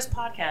you'll get have it. this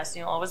podcast, and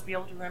you'll always be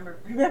able to remember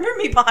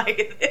me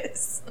by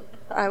this.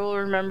 I will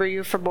remember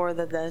you for more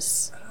than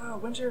this. Oh,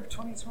 winter of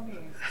 2020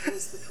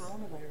 was the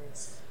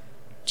coronavirus.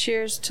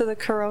 Cheers to the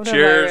coronavirus.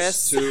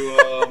 cheers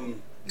to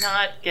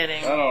Not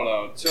getting. I don't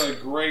know, to a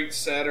great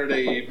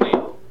Saturday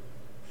evening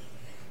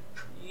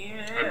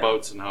Yeah. at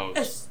Boats and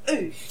Hoes.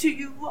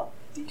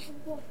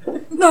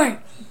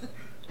 Nine.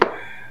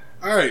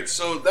 All right,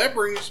 so that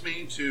brings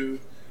me to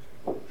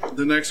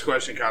the next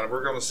question. Kind of,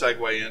 we're going to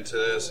segue into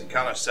this and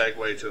kind of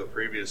segue to a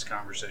previous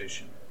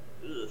conversation.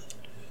 Ugh.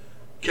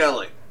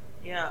 Kelly,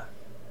 Yeah.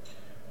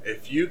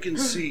 if you can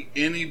see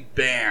any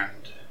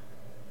band,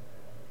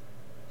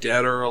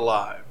 dead or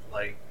alive,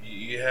 like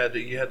you had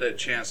that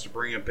chance to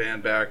bring a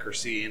band back or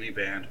see any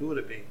band, who would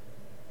it be?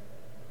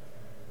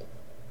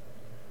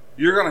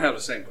 You're going to have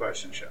the same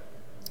question, Shelly.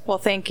 Well,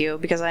 thank you,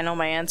 because I know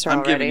my answer I'm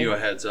already. giving you a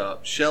heads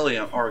up. Shelly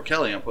or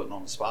Kelly, I'm putting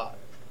on the spot.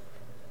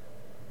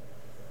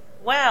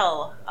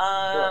 Well,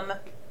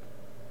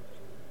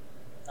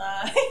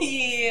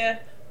 yeah.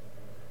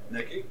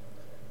 Nikki,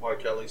 while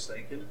Kelly's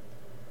thinking,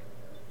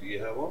 do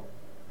you have one?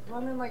 Well,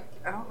 I mean, like,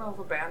 I don't know of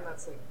a band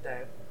that's like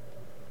dead,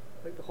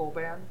 like the whole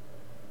band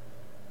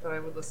that I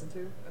would listen to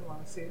and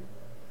want to see.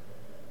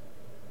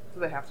 Do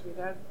they have to be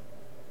dead?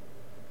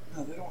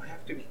 No, they don't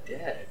have to be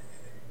dead.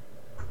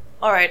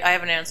 All right, I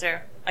have an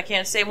answer. I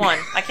can't say one.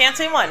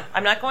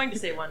 I'm not going to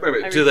say one.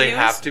 Wait, I do they refuse.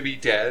 have to be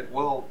dead?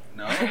 Well,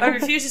 no. I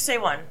refuse to say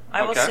one.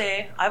 I will Okay.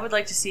 say I would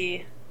like to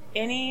see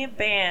any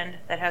band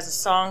that has a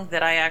song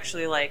that I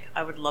actually like.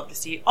 I would love to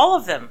see all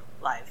of them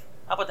live.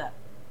 How about that?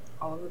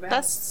 All of the bands?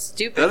 That's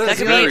stupid. That is That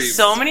could very- be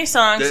so many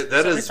songs. That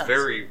so many is songs.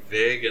 very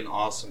vague and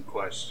awesome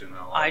question.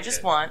 I just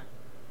it. want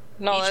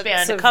No, each that's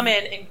band to a- come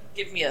in and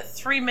give me a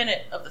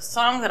 3-minute of the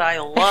song that I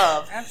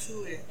love,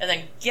 Absolutely. and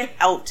then get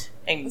out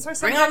and That's why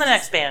bring on the sometimes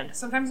next band.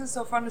 Sometimes it's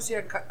so fun to see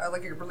like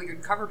a really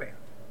good cover band.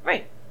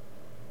 Right.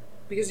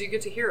 Because you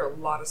get to hear a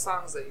lot of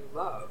songs that you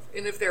love.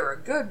 And if they're a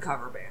good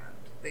cover band,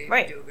 they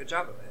Right. do a good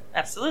job of it.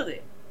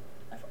 Absolutely.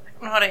 I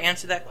don't know how to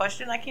answer that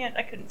question. I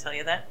couldn't tell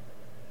you that.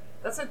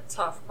 That's a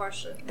tough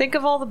question. Think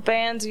of all the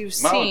bands you've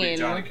Mine would be seen.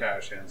 Johnny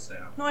Cash, hands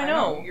down. No, I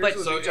know. Yours But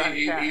would So be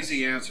Johnny Cash.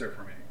 easy answer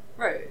for me.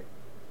 Right.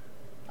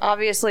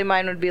 Obviously,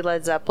 mine would be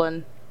Led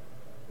Zeppelin.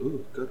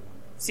 Ooh, good one.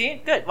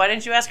 see, good. Why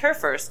didn't you ask her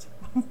first?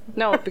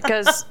 No,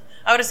 because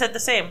I would have said the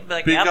same. Be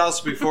like, yep. Because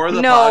before the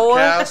No.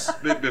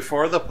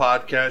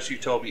 podcast, you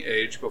told me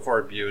age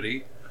before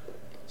beauty.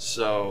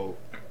 So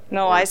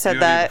no, or I said beauty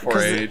that. before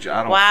 'cause age.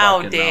 I don't Wow,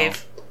 fucking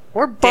Dave.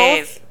 We're both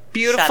Dave,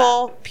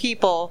 beautiful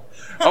people.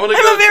 know. I'm gonna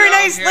I'm go a very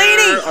down nice here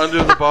lady.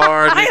 under the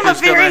bar. I am a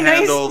Nikki's gonna very nice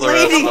handle the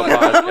lady. rest of the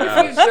How about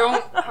if you podcast.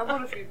 don't? How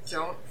about if you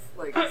don't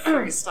like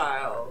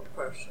freestyle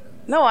questions?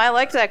 No, I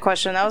liked that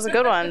question. That was a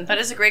good one. That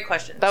is a great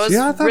question. That was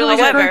Yeah, I thought really it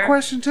was a good. great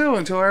question too.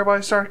 Until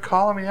everybody started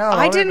calling me out.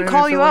 I didn't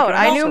call you out.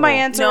 I knew my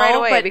answer No, right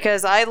away but-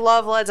 because I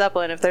love Led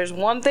Zeppelin. If there's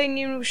one thing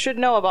you should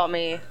know about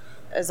me,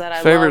 is that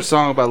I Favorite love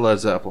song about Led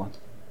Zeppelin?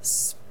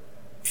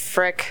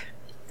 Frick.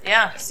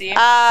 Yeah, see?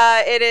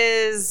 It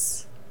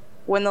is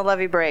When the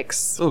Levee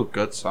Breaks. Ooh,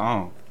 good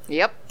song.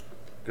 Yep.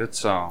 Good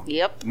song.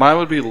 Yep. Mine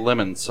would be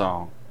Lemon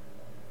Song.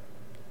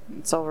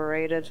 It's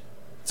overrated.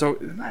 So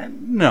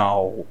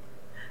no,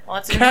 Well,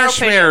 it's in her opinion.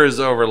 Cashmere is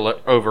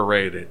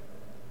overrated.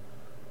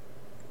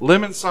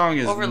 Lemon Song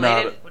is Overrated?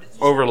 not What did you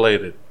say?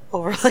 overrated.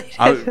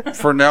 Overrated.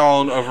 For now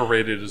on,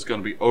 overrated is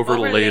going to be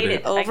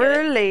overlated. Overrated. I get it.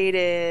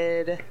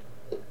 Overrated.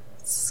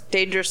 It's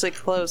dangerously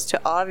close to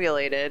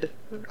ovulated.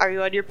 Are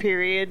you on your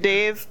period,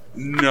 Dave?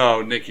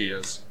 No, Nikki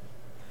is.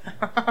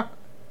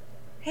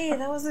 Hey,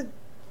 that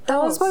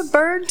was my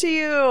burn to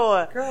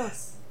you.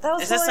 Gross. That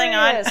was Is this thing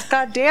on? hilarious.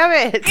 God damn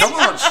it. Come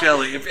on,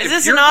 Shelly. If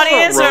this you're an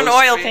audience gonna or an roast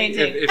oil me-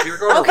 painting? If you're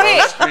going to Okay.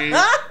 roast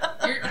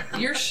me,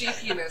 Your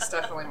sheepiness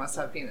definitely must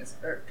have penis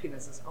or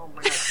penises. Oh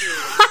my god.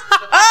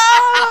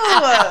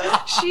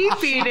 Oh!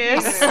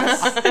 Sheepiness.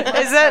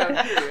 Is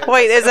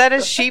that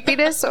a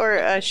sheepiness or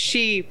a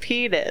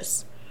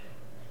she-penis?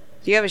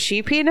 Do you have a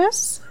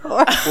she-penis?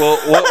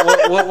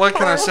 well, what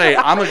can I say?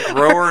 I'm a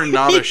grower,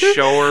 not a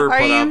shower, Are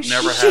but you I've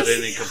never had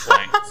any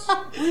complaints.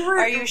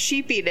 Are you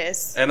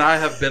sheepiness? And I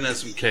have been in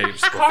some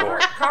caves before.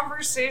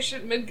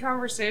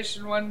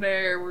 Mid-conversation one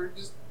day, we're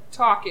just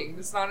talking.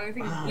 It's not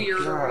anything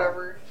weird or God.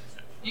 whatever.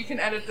 You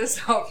can edit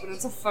this out, but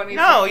it's a funny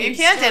No, fucking you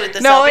can't story. edit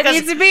this No, out it because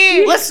needs to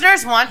be.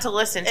 listeners want to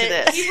listen to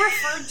this. He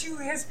referred to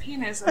his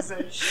penis as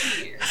a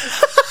she.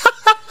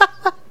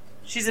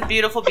 She's a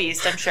beautiful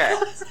beast, I'm sure.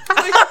 Don't.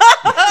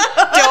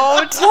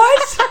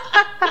 What?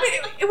 I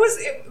mean,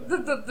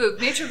 the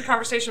nature of the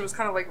conversation was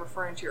kind of like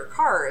referring to your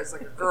car as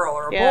like a girl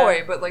or a Yeah.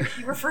 boy, but like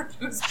he referred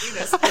to his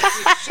penis as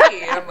a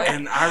she. And I'm like,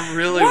 And I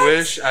really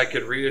wish I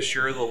could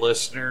reassure the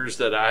listeners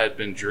that I had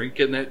been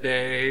drinking that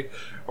day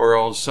or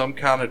on some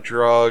kind of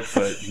drug,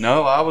 but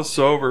no, I was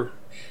sober.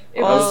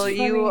 it Well, was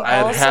you funny. I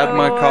had had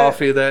my Also,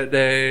 coffee that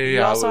day. You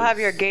I also was- have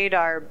your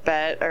gaydar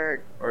bet,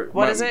 or what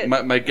my, is it?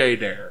 My gay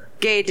dare.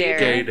 Gay dare.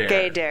 Gay dare.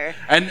 Gay dare.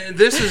 And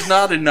this is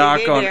not a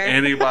knock Gay on dare.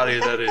 anybody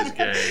that is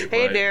gay.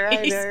 Hey but dare,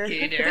 hey He's dare.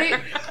 gay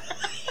dare.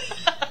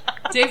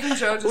 Dave and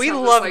Joe just We have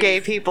this, love like,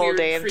 gay people, weird,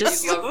 Dave. freaky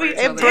Just love for each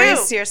other.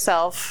 embrace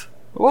yourself.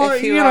 Well,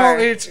 if you you know, are.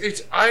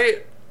 it's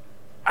I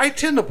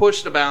tend to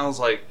push the bounds.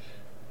 Like,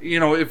 you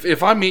know,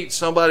 if I meet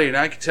somebody and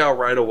I can tell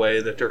right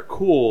away that they're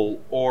cool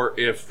or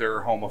if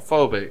they're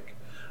homophobic,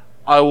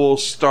 I will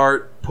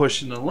start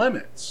pushing the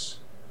limits.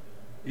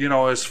 You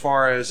know, as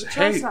far as Joe's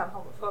hey, not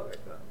homophobic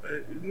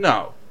though.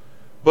 no.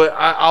 But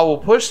I will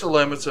push the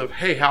limits of,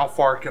 hey, how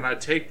far can I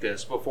take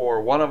this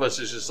before one of us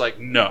is just like,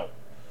 no.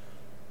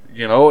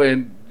 You know,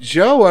 and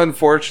Joe,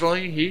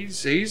 unfortunately,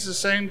 he's the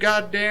same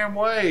goddamn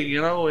way, you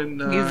know,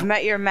 and You've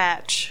met your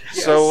match.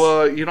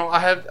 so you know,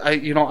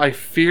 I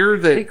fear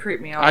They that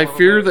creep me out. I a little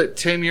fear bit. that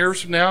 10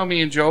 years from now,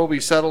 me and Joe will be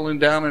settling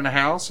down in a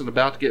house and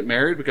about to get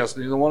married because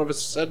neither one of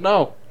us said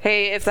no.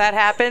 Hey, if that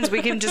happens,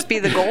 we can just be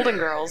the Golden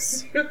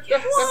Girls.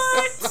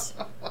 What?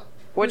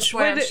 Which Who's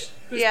would, Blanche?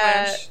 Who's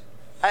yeah,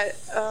 Blanche?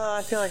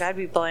 I feel like I'd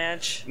be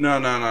Blanche. No.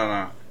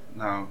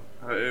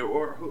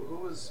 Or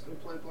who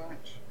played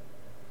Blanche?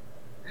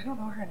 I don't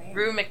know her name.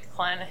 Rue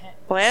McClanahan.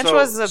 Blanche so,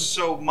 was the.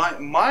 so my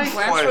Blanche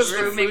was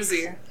question. Rue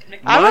Floozy.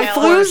 I'm a my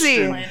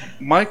floozy. question-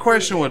 My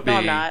question would be, No,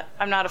 I'm not.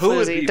 I'm not a who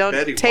would floozy. be Don't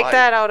Betty take White?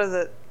 that out of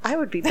the. I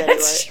would be Betty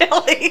That's White.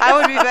 Shelley. I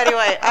would be Betty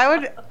White.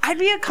 I'd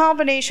be a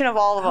combination of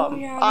all of Oh,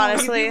 them. yeah, no,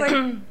 honestly,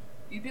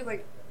 You'd be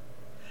like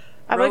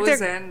I'm like Rose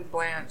their, and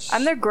Blanche.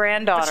 I'm their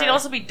granddaughter. But she'd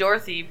also be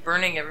Dorothy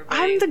burning everybody.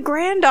 I'm the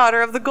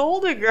granddaughter of the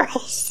Golden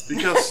Girls.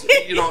 because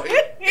you know,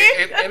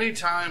 any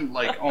time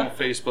like on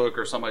Facebook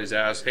or somebody's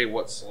asked, "Hey,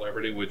 what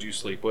celebrity would you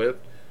sleep with?"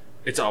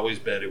 It's always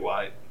Betty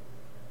White.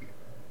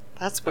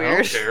 That's I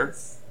weird. don't care.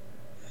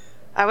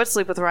 I would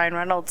sleep with Ryan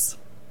Reynolds.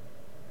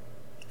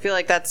 I feel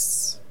like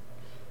that's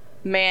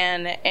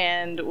man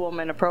and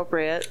woman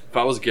appropriate. If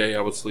I was gay, I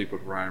would sleep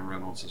with Ryan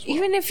Reynolds as well.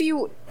 Even if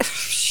you.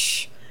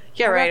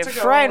 Yeah, I'd right. have to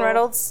If go- Ryan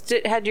Reynolds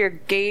had your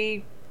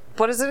gay.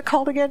 What is it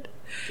called again?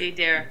 Gay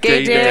dare.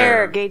 Gay Gay dare.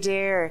 dare. Gay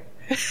dare.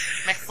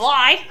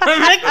 McFly.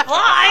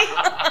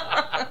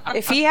 McFly.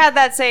 If he had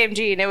that same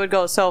gene, it would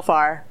go so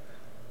far.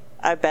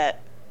 I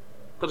bet.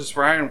 But it's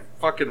Ryan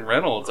fucking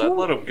Reynolds. I'd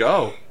let him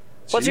go.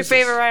 What's your Jesus.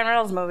 favorite Ryan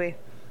Reynolds movie?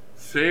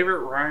 Favorite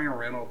Ryan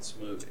Reynolds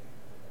movie?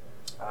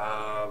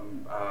 I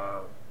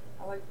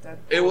like Deadpool.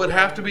 It would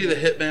have to be The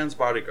Hitman's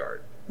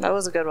Bodyguard. That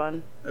was a good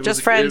one. It was Just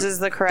a- Friends it- is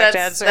the correct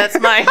answer. That's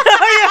mine. Thank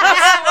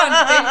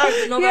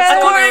you. No, that's Yeah,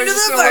 the one I according was to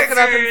just the gonna look it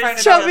up and find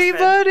it out. Chubby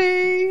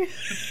buddy.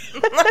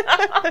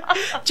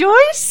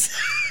 Joyce?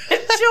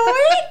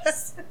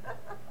 Joyce.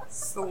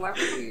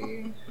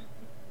 Celebrity.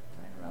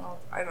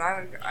 I don't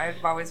know.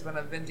 I've always been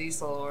a Vin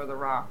Diesel or The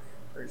Rock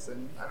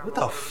person. I don't What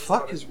know the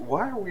fuck is?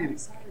 Why are we? I'm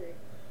sorry.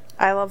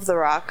 I love The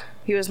Rock.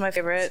 He was my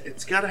favorite.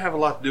 It's got to have a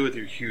lot to do with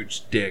your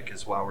huge dick,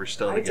 is why we're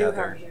still I do have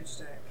a together.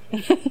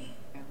 huge dick.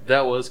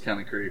 That was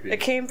kind of creepy. It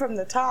came from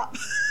the top.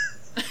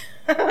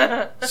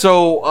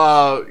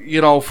 So,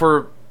 you know,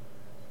 for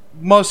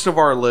most of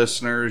our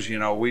listeners, you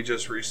know, we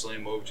just recently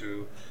moved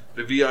to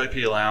the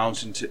VIP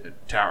lounge in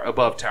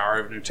above Tower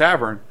Avenue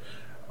Tavern.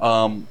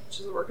 Which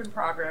is a work in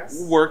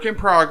progress. Work in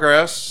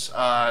progress.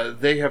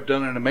 They have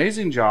done an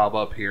amazing job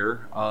up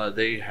here.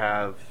 They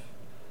have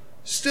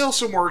still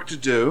some work to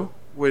do,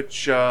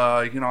 which, you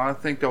know, I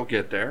think they'll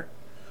get there.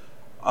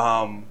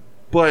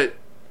 But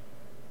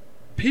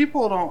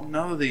people don't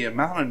know the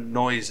amount of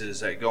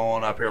noises that go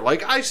on up here.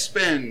 Like, I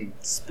spend...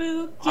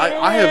 Spooky.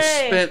 I have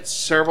spent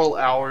several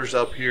hours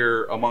up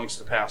here amongst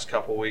the past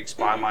couple weeks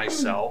by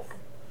myself.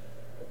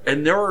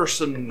 And there are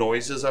some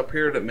noises up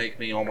here that make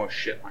me almost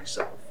shit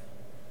myself.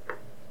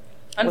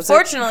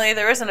 Unfortunately,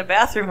 there isn't a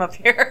bathroom up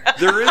here.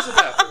 There is a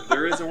bathroom.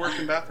 There is a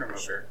working bathroom up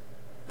here.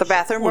 The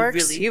bathroom Oh,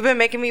 works? really? You've been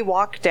making me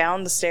walk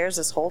down the stairs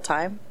this whole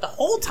time? The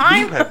whole You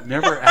time? have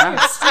never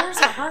asked. Stairs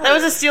are hard. That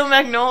was a Steel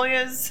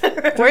Magnolias.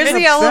 Where's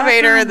the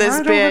elevator in this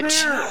Bathroom right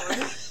bitch? over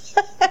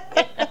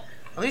there.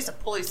 At least a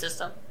pulley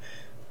system.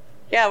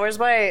 Yeah, where's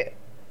my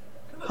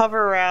hover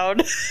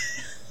around?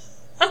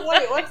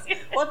 Wait,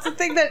 what's the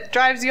thing that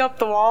drives you up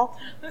the wall?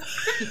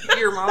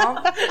 Your mom?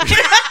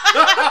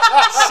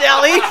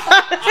 Shelly?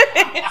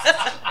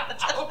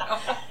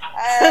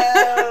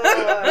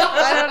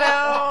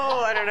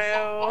 I don't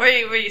know.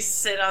 Where you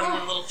sit on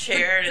the little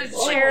chair and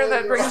The chair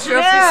that brings you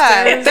up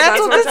Yeah, the stairs. that's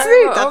what we're this talking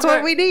is. about? That's Okay.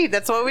 what we need.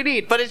 That's what we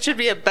need. But it should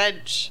be a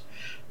bench.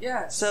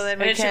 Yes. So then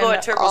and we it should can go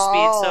at turbo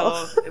speed,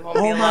 so it won't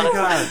be Oh a my lot of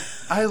god.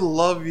 fun. I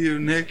love you,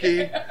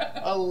 Nikki.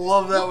 I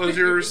love that was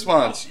your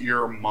response.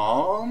 Your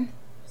mom?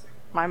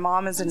 My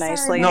mom is a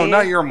nice sorry. lady. No,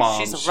 not your mom.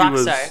 She's a She rock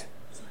was- star.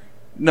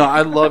 No,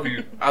 I love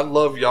you. I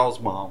love y'all's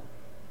mom.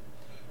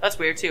 That's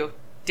weird too.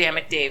 Damn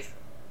it, Dave.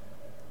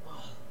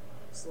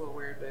 It's a little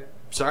weird, Dave.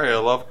 Sorry, I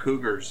love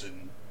cougars,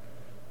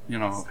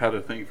 and I've had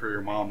a thing for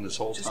your mom this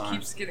whole Just time.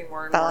 keeps getting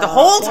more and The more. The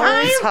whole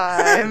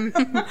time?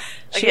 time.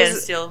 she, Again,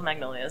 is, still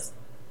Magnolias.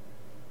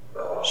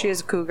 she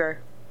is a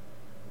cougar.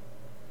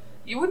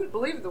 You wouldn't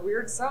believe the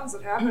weird sounds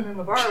that happen in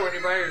the bar when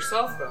you're by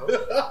yourself, though.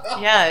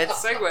 Yeah, it's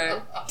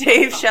Segue.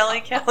 Dave,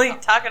 Shelley, Kelly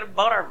talking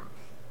about our.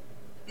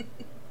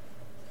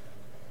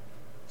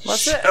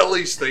 What's it?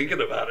 Shelly's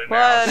thinking about it now.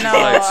 Well, She's no,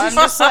 like, I'm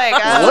just like,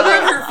 I what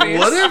don't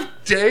know. her face.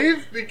 if Dave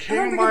I don't became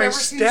think my I've ever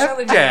seen Shelley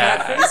make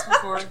that stepdad? face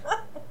before.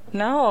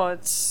 No,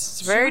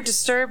 it's a very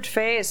disturbed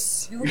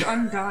face. You look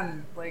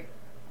undone. Like,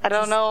 I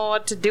don't know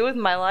what to do with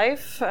my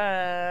life.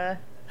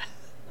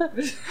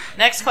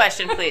 Next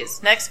question,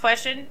 please. Next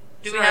question.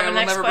 Do we sorry, have I a will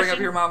next never question? bring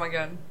up your mom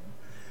again.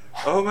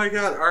 Oh my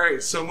god! All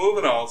right, so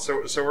moving on.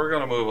 So we're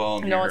gonna move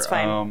on. No, here. it's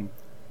fine.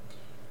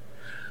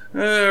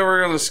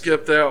 We're gonna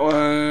skip that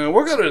one.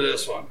 We'll go to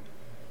this one.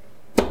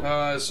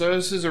 So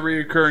this is a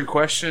recurring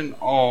question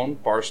on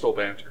Barstool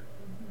Banter.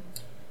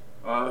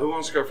 Who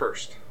wants to go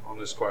first on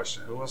this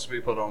question? Who wants to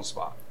be put on the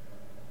spot?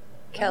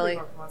 Kelly.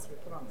 Nobody wants to be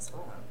put on the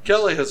spot.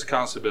 Kelly has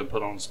constantly been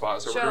put on the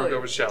spot, so we're going to Shelley.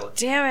 go with Shelley.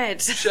 Damn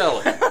it.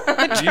 Shelley,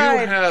 you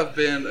tried. have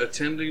been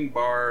attending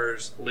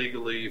bars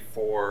legally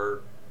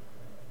for,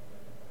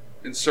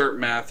 insert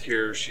math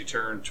here, she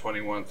turned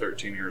 21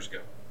 13 years ago.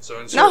 So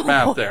insert No.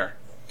 math there.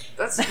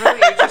 That's really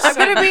you just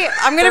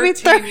I'm gonna be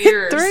 13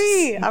 years.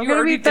 33. I'm You gonna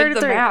already be did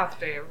the 33. math,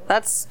 Dave.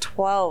 That's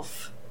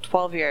 12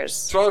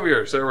 years 12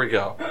 years, there we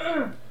go.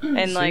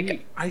 in like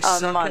See, I a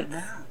suck month at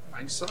math.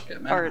 I suck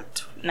at math. or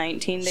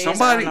 19 days. I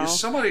don't know.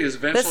 Somebody is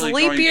This eventually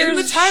leap going year In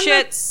the time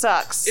shit that-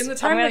 sucks. In the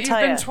time I'm gonna that you've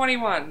tell been ya.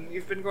 21,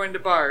 you've been going to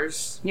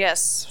bars.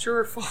 Yes. True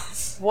or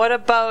false? What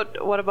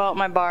about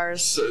my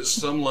bars? So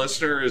some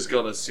listener is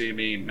going to see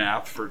me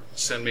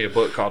send me a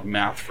book called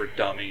Math for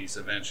Dummies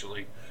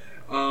eventually.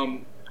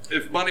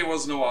 If money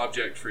was no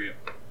object for you,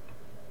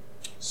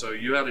 so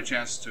you had a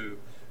chance to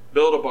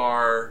build a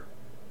bar,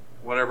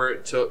 whatever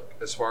it took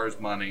as far as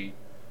money,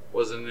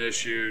 wasn't an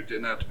issue,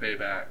 didn't have to pay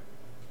back.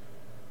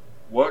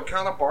 What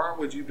kind of bar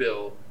would you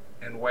build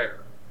and where?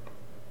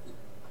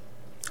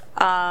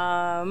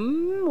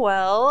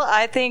 Well,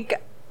 I think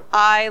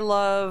I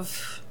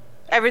love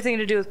everything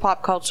to do with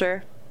pop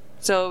culture.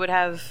 So it would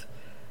have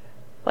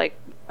like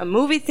a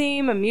movie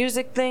theme, a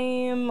music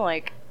theme,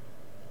 like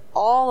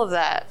all of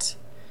that.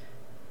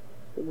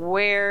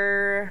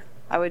 Where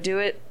I would do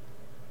it,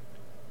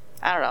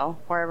 I don't know,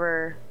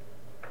 wherever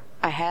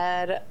I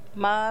had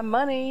my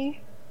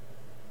money.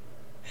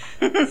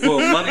 Well,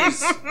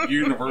 money's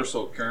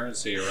universal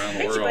currency around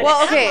the world.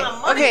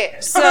 Well, okay,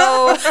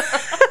 so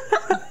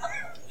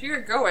If you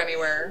could go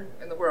anywhere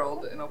in the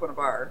world and open a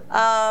bar,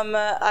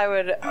 I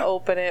would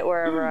open it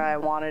wherever I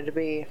wanted to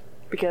be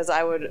because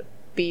I would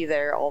be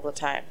there all the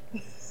time.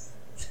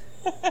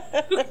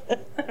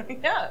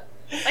 Yeah,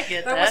 I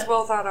get that was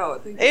well thought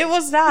out. Thank you. It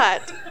was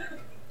not.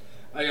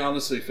 I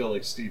honestly feel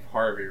like Steve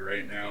Harvey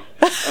right now.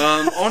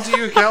 On to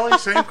you, Kelly.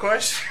 Same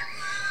question.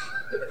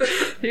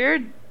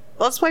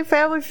 Let's play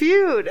Family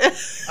Feud.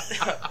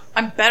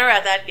 I'm better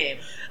at that game.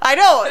 I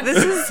know. This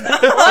is.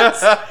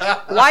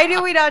 Why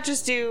do we not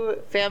just do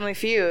Family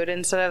Feud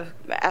instead of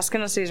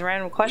asking us these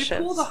random You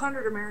questions? pulled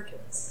 100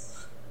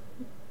 Americans.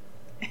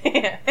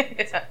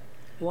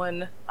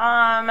 One.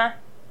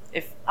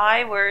 If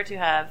I were to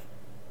have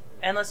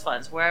endless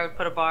funds, where I would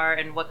put a bar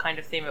and what kind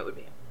of theme it would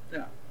be.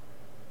 Yeah.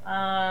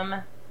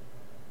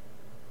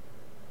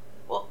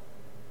 Well,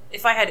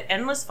 if I had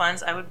endless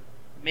funds, I would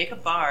make a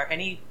bar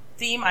any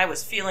theme I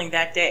was feeling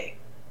that day.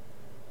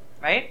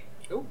 Right?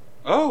 Ooh.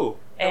 Oh.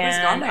 Nobody's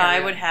gone And there I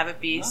yet. would have it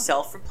be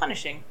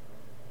self-replenishing.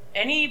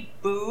 Any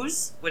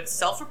booze would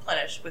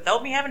self-replenish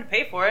without me having to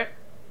pay for it.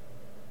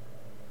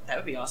 That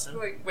would be awesome.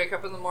 Like, wake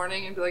up in the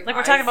morning and be like, Like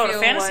we're talking I about a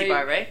feel fantasy like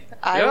bar, right?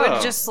 I Yeah.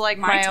 would just like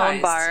Mai my own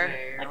Tais bar.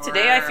 today, Like or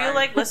today, I feel I'm-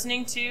 like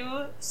listening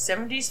to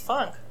 70s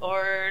funk,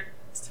 or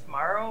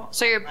tomorrow.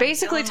 So you're I'm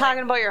basically feeling talking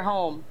like- about your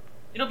home.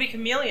 It'll be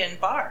Chameleon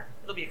Bar.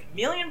 It'll be a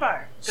chameleon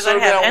bar because So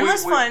I'd have now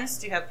endless we- funds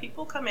to have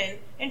people come in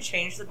and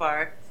change the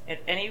bar at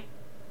any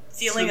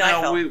feeling so I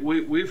now felt.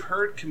 we've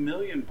heard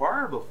Chameleon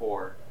Bar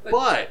before,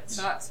 but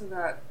not to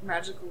that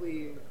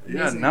magically.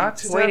 yeah, amazing- not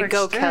to Way that to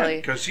go, extent,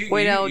 Kelly. 'cause you,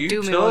 Way you, to you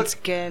outdo me took- once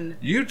again.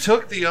 You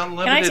took the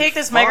unlimited. Can I take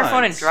this funds.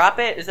 microphone and drop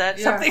it? Is that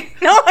Yeah. something?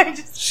 No, I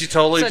just. She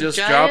totally It's a just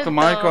giant dropped the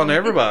mic thumb. on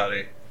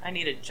everybody. I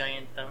need a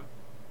giant thumb.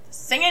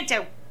 Sing it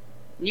to.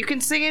 You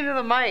can sing into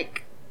the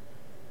mic.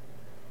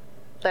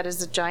 That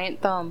is a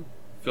giant thumb.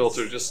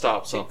 Filter just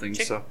stopped something.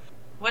 Chick- So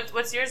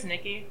What's yours,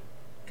 Nikki?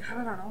 God,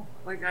 I don't know.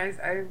 Like,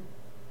 I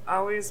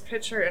always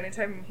picture,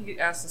 anytime he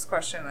asks this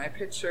question, I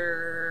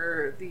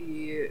picture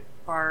the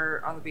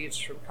bar on the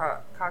beach from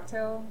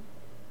Cocktail,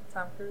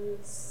 Tom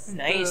Cruise.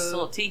 Nice The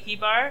little tiki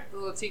bar.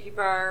 little tiki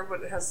bar,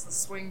 but it has the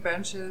swing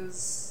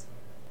benches,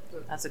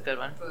 That's a good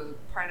one. the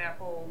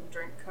pineapple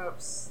drink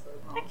cups.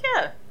 Heck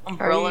yeah. Are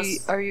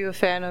Umbrellas. you a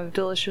fan of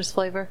delicious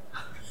flavor?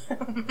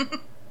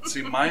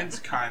 See, mine's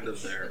kind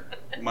of there.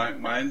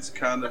 Mine's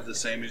kind of the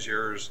same as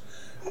yours,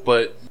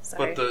 but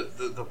Sorry.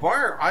 the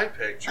bar I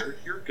picture,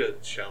 you're good,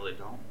 Shelley.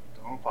 Don't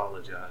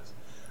apologize.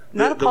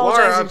 Not The bar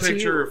I apologizing to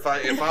picture,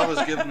 you. if I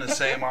was given the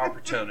same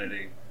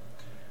opportunity,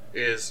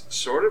 is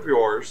sort of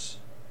yours,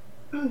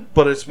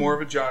 but it's more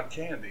of a John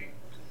Candy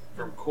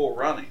from Cool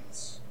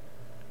Runnings.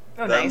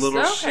 Oh, That nice. little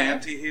Okay.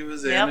 shanty he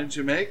was Yep. in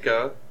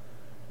Jamaica.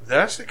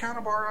 That's the kind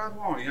of bar I'd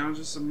want. You know,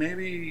 just to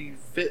maybe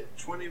fit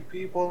 20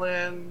 people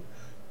in,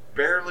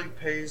 barely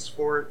pays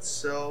for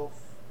itself,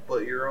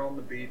 but you're on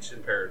the beach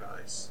in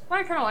paradise. Well,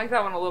 I kind of like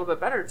that one a little bit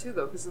better too,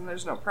 though, because then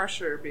there's no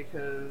pressure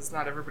because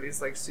not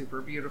everybody's like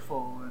super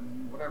beautiful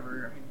and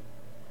whatever. I mean,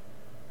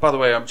 By the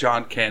way, I'm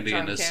John Candy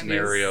John in this Candy's-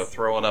 scenario,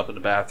 throwing up in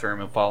the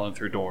bathroom and falling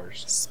through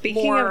doors.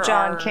 Speaking More of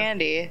John are-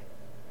 Candy,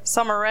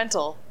 Summer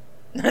Rental.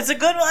 That's a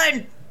good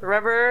one.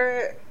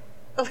 Remember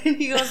when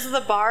he goes to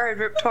the bar and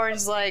Rip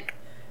Torn's like,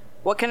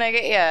 "What can I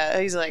get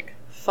you?" He's like,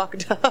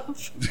 "Fucked up."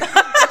 Something.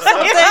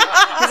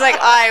 He's like,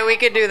 "Aye, we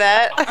could do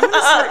that." I'm gonna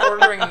start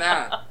ordering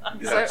that.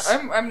 'Cause Yes.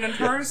 I'm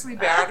notoriously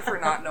bad for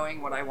not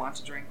knowing what I want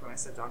to drink when I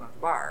sit down at the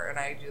bar, and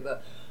I do the,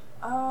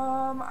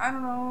 I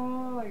don't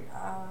know,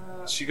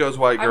 like, She goes,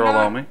 white I'm girl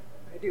not- on me.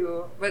 I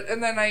do,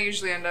 and then I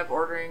usually end up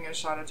ordering a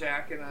shot of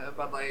Jack and a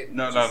Bud Light.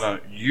 No, which no, is- no.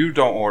 You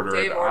don't order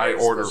Dave it. I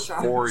orders order the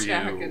shot for of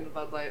Jack you. and the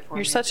Bud Light for You're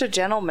me. such a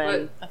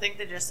gentleman. I think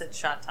they just said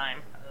shot time.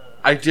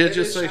 I did It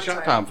just is say shot shot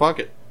time. time. Fuck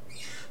it.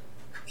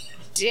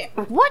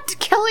 What,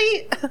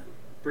 Kelly?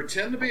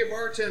 Pretend to be a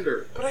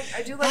bartender. But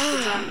I do like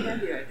the John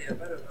Candy idea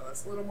better though.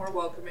 It's a little more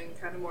welcoming,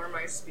 kind of more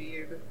my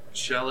speed.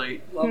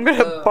 Shelley. Love I'm gonna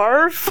the-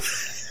 barf.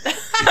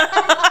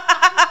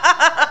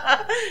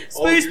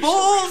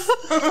 Spaceballs!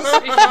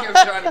 Speaking of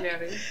John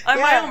Candy, I'm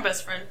my Yeah. own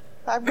best friend.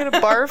 I'm gonna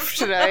barf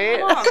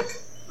tonight.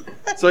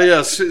 So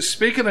yeah,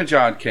 speaking of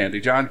John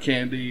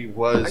Candy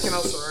was. I can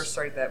also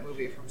recite that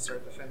movie from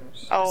start to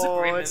finish. Oh,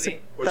 great it's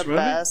movie. Which the movie?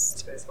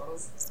 best.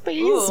 Spaceballs.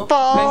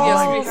 Spaceballs. And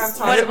yes, we have talked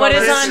What about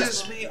is it. on-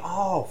 Pisses me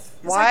off.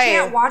 Why? I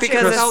can't watch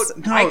Because it it's-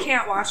 without. no. I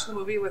can't watch the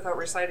movie without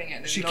reciting it.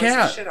 And it She annoys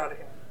can't. the shit out of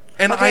him.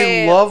 And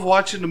Okay. I love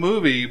watching the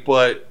movie,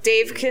 but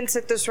Dave can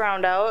sit this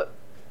round out,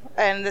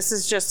 and this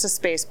is just a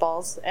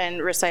Spaceballs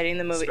and reciting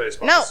the movie.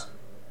 Spaceballs.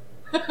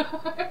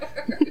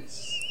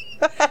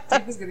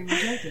 Dave is getting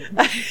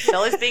rejected.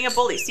 Shelley's being a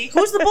bully. See,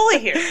 who's the bully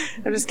here?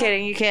 No, I'm just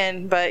kidding. You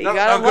can, but you No,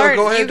 gotta no, go- learn.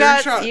 go ahead, you do your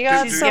got shot. you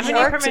got Do- do some your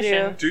shot. work to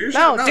do. Do your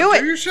No, shot. do it.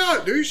 Do your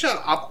shot. Do your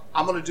shot.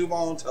 I'm gonna do my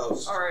own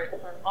toast. All right.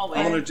 I'll I'm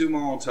wait. gonna do my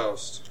own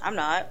toast. I'm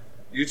not.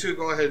 You two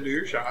go ahead and do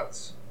your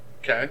shots.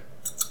 Okay.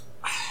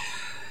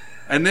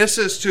 And this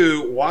is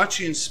to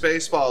watching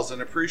Spaceballs and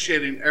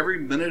appreciating every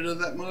minute of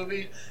that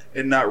movie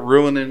and not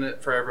ruining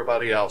it for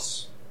everybody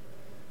else.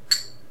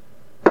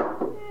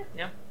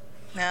 Yeah.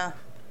 Yeah.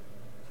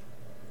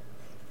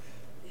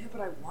 Yeah, but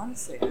I want to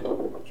say it.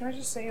 Can I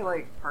just say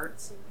like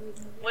parts of the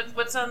movie?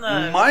 What's on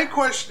the My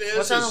question is,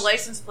 What's on the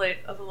license plate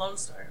of the Lone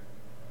Star?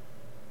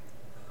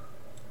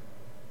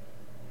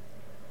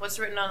 What's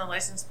written on the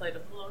license plate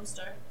of the Lone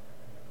Star?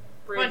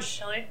 Come on,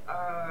 Shelley.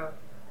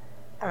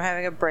 I'm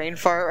having a brain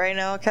fart right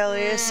now,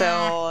 Kelly.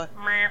 So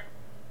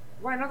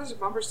Well, I know there's a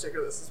bumper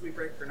sticker that says "We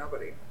break for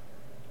nobody."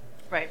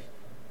 Right.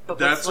 But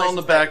that's what's on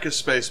the license back of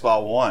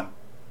Spaceball 1.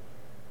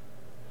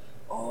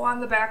 Oh,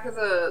 on the back of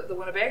the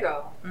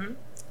Winnebago.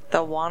 the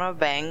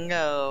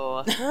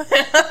Wannabango.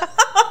 plate?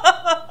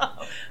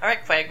 All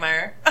right,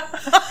 Quagmire.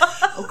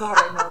 Oh God,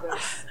 I know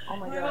this. Oh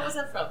my Wait, God. what was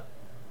that from?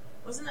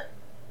 Wasn't it?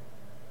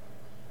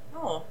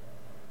 No.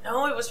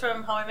 No, it was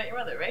from How I Met Your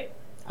Mother, right?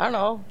 I don't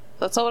know.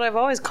 That's what I've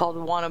always called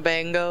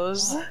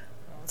Wannabangos.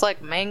 It's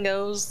like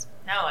mangoes.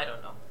 Now I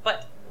don't know.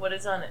 But what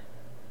is on it?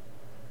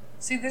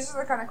 See, these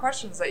are the kind of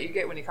questions that you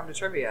get when you come to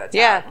trivia. Todd.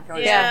 Yeah, And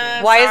Kelly's yeah.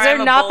 Yeah, Why has sorry, there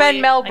I'm a not bully.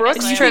 been Mel I guess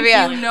Brooks I am.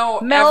 trivia? You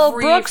know Mel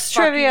every Brooks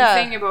fucking trivia.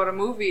 thing about a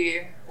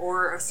movie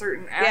or a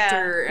certain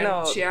actor, and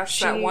no, she asks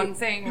that she- one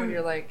thing when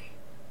you're like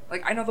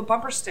I know the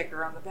bumper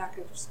sticker on the back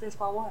of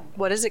Spaceball 1.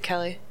 What is it,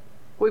 Kelly?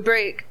 We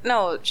break.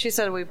 No, she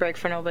said we break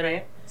for nobody.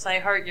 Right. So I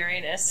heart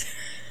Uranus.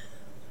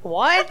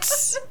 What?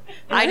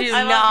 I do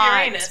I not. love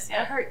Uranus. I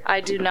Yeah. heard-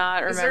 I do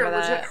not Is there remember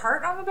a legit that.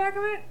 heart on the back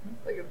of it?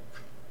 Like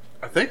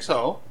I think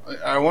so.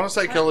 I want to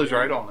say Kelly's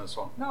right on this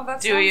one. no,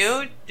 that's Do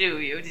you? Do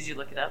you? Did you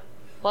look it up?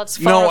 Let's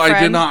phone No, a friend. I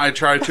did not. I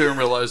tried to and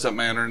realized that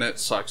my internet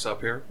sucks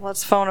up here.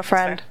 Let's phone a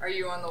friend. Are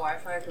you on the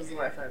Wi-Fi? Because the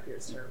Wi-Fi up here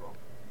is terrible.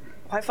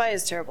 Wi-Fi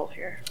is terrible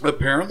here.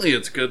 Apparently,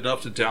 it's good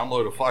enough to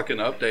download a fucking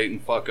update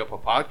and fuck up a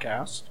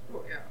podcast.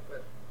 Oh yeah,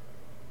 but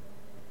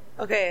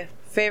Okay,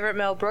 favorite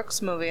Mel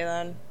Brooks movie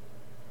then?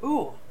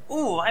 Ooh.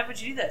 Ooh, why would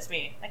you do that to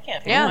me? I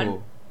can't pick Yeah. one.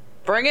 Ooh.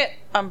 Bring it.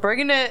 I'm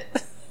bringing it.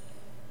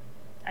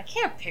 I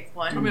can't pick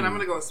one. I mean, I'm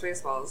gonna go with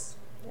Spaceballs.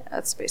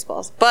 That's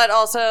Spaceballs. But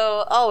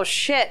also, oh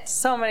shit,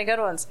 so many good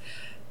ones.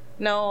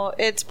 No,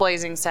 it's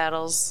Blazing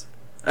Saddles.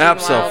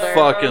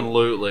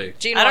 Abso-fucking-lutely.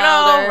 Gene I don't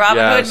Wilder. know. Robin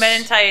Yes. Hood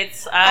Men in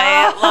Tights.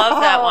 I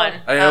love that one.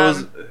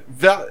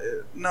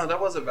 No, that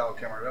wasn't Val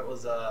Kilmer. That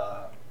was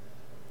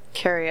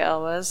Carrie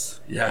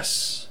Elwes.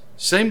 yes,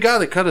 same guy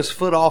that cut his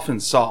foot off in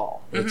Saw.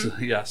 It's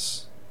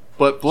yes,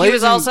 but He Blazing.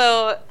 was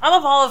also I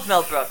love all of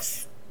Mel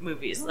Brooks.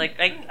 movies. Like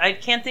I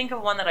can't think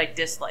of one that I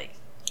dislike.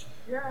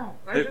 Yeah.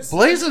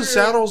 Blazing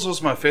Saddles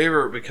was my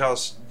favorite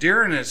because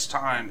during its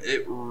time,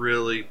 it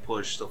really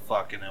pushed the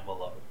fucking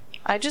envelope.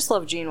 I just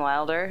love Gene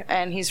Wilder,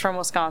 and he's from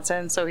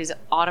Wisconsin, so he's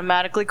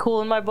automatically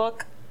cool in my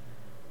book.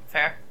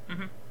 Fair.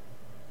 Mm-hmm.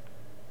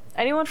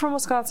 Anyone from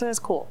Wisconsin is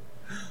cool.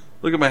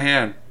 Look at my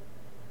hand.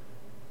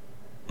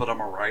 But I'm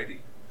a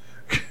righty.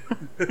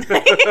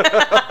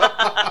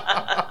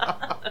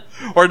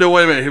 Or no,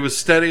 wait a minute. He was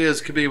steady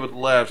as could be with the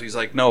left. He's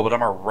like, no, but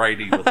I'm a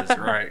righty with his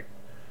right.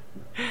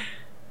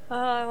 Oh,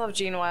 I love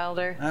Gene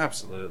Wilder.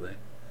 Absolutely.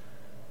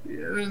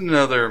 Yeah,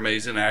 another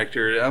amazing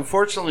actor.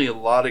 Unfortunately, a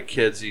lot of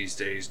kids these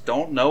days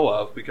don't know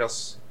of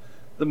because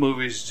the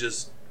movies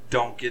just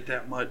don't get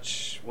that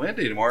much wind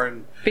anymore.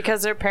 And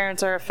Because their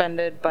parents are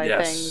offended by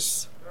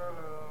things.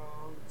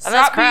 And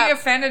that's Stop being crap.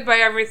 offended by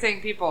everything,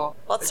 people.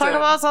 Let's talk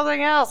about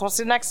something else. What's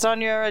next on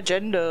your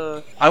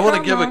agenda? I want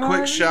to give a Come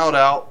quick on. shout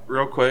out,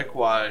 real quick,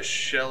 while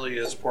Shelly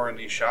is pouring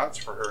these shots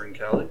for her and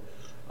Kelly,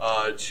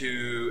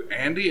 to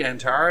Andy and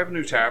Tower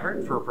Avenue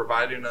Tavern for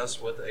providing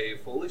us with a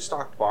fully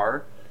stocked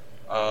bar.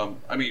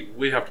 I mean,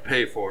 we have to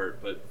pay for it,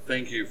 but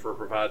thank you for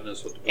providing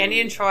us with the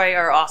Andy and Troy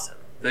are awesome.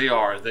 They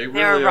are. They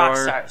They are really rock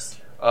are. stars.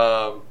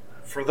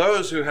 For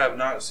those who have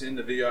not seen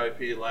the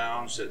VIP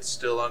lounge that's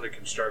still under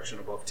construction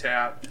above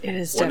tap, It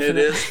is when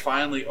definitely. it is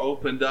finally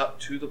opened up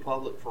to the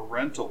public for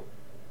rental,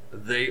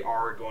 they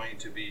are going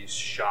to be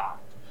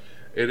shocked.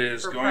 It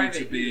is For going to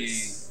private be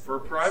use. for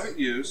private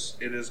use.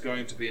 It is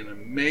going to be an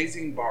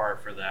amazing bar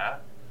for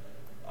that.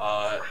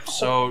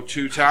 So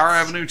to Tower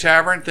Avenue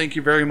Tavern, thank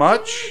you very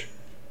much.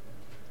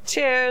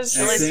 Cheers.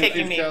 And Shelly's thank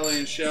taking you, me. Kelly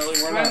and Shelly.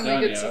 We're not Finally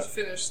done get to yet.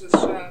 finish this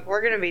shot.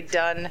 We're going to be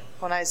done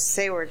when I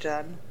say we're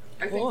done.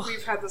 I think Ugh.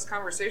 we've had this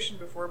conversation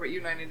before, but you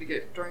and I need to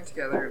get drunk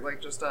together,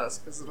 like just us,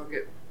 because it'll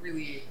get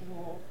really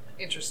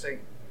interesting.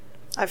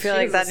 I feel She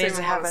like has that the needs to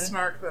same amount of happen.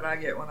 snark that I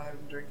get when I'm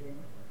drinking.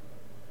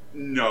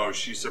 No,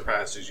 she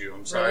surpasses you.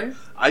 I'm sorry. Really?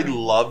 I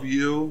love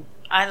you,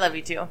 I love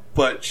you too.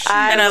 but she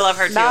And I love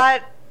her too.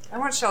 Not, I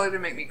want Shelly to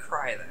make me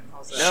cry then.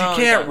 How's that? She No,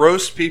 can't don't.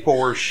 roast people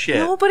worth shit.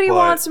 nobody but-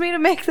 wants me to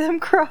make them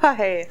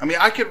cry. I mean,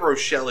 I could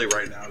roast Shelly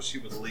right now. She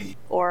would leave.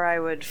 Or I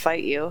would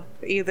fight you.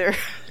 Either.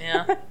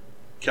 Yeah.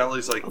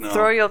 Kelly's like, no.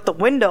 Throw you out the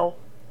window.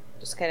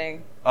 Just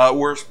kidding.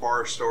 Worst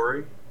bar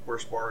story?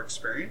 Worst bar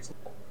experience?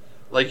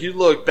 Like, you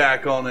look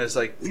back on this,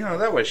 like,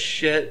 that was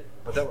shit,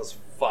 but that was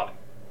funny.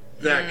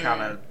 That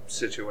kind of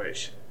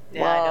situation.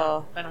 Yeah,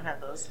 Wow. I don't have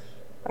those.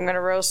 I'm going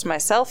to roast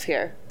myself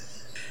here.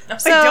 No,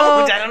 So,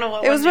 I don't know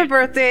what It was ones my you-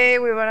 birthday.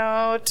 We went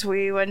out.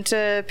 We went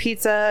to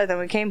pizza. And then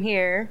we came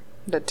here.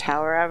 The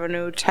Tower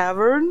Avenue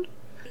Tavern.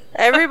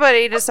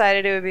 Everybody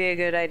decided it would be a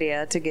good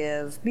idea to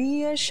give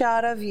me a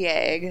shot of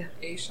Yag.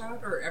 A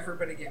shot, or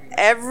everybody gave me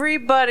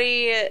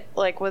Everybody,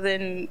 like,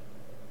 within...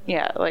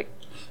 Yeah, like...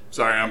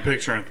 Sorry, I'm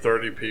picturing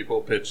 30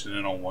 people pitching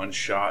in on one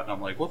shot, and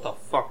I'm like, what the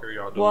fuck are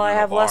y'all doing Well, I in a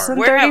have bar? less than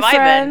Where 30 have I been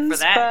friends, for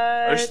that?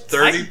 but... There's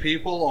 30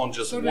 people on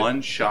just So did-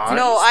 one shot?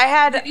 No, I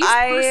had... Did each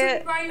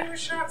person buy you a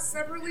shot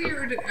separately,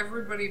 or did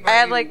everybody buy I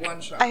had you like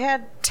one shot? I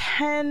had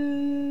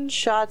 10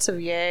 shots of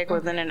Yag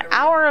within an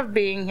hour of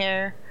being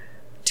here.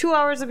 2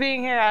 hours of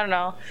being here, I don't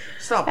know.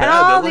 It's not And bad.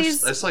 all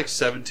That's like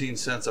 17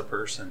 cents a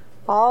person.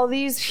 All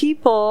these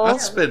people.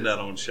 I'd spend that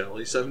on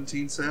Shelly.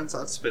 17 cents?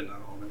 I'd spend that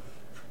on it.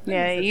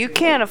 Yeah, you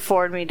can't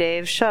afford me,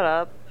 Dave. Shut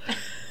up.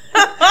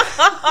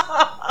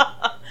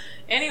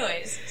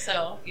 Anyways,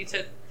 so you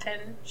took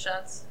 10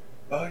 shots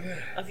Oh, yeah.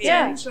 of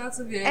Yeah. 10 shots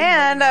of Yang.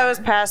 And I was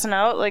passing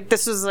out. Like,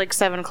 this was like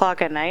 7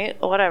 o'clock at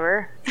night.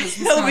 Whatever. No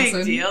big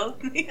Wisconsin. deal.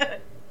 Yeah.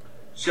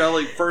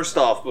 Shelly, first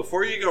off,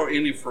 before you go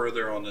any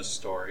further on this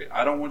story,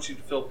 I don't want you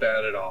to feel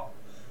bad at all.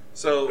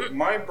 So,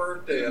 my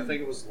birthday, I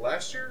think it was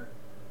last year?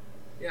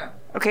 Yeah.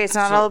 Okay, it's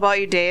not So- all about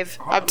you, Dave.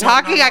 I'm No,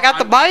 talking. no, I got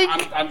the I'm-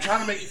 mic. I'm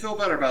trying to make you feel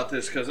better about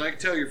this because I can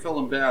tell you're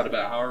feeling bad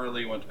about how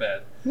early you went to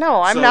bed.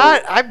 No, I'm So-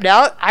 not. I'm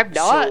not. I'm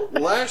not. So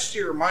last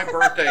year, my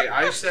birthday,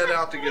 I set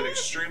out to get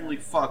extremely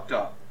fucked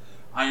up.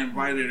 I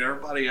invited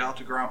everybody out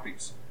to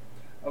Grumpy's.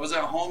 I was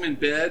at home in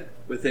bed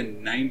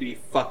within 90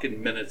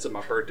 fucking minutes of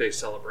my birthday You're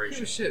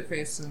celebration. shit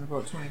faced in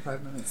about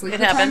 25 minutes. Like It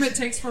the time happens. it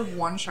takes for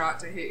one shot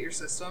to hit your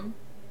system.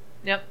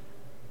 Yep.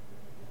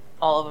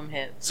 All of them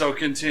hit. So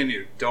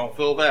continue. Don't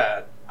feel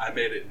bad. I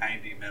made it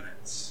 90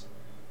 minutes.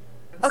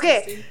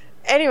 Okay.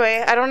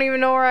 Anyway, I don't even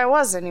know where I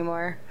was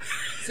anymore.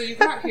 So you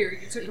got here,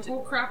 you took a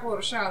whole crap load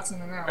of shots in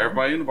an hour.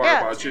 Everybody in the bar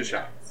Yeah. bought you a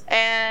shot.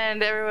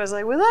 And everyone was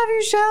like, "We love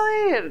you,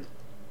 Shelly." And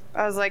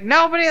I was like,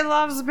 "Nobody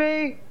loves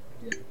me."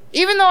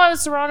 Even though I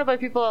was surrounded by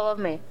people that love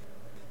me.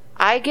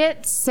 I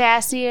get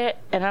sassy and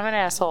I'm an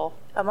asshole.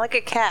 I'm like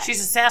a cat. She's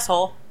a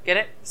sasshole. Get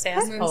it?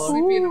 And then Sasshole.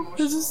 sleepy and Ooh, emotional.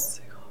 this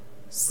is-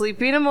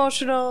 sleepy and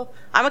emotional.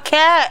 I'm a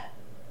cat.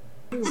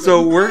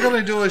 So we're going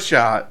to do a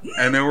shot,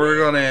 and then we're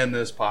going to end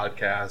this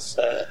podcast.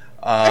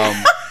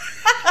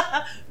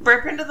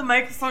 Burp into the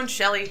microphone,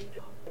 Shelly.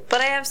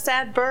 But I have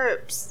sad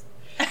burps.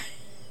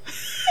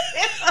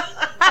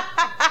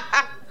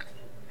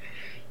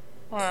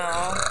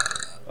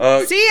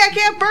 Aw. See, I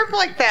can't burp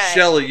like that.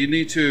 Shelly, you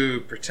need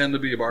to pretend to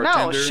be a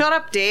bartender. No, shut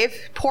up,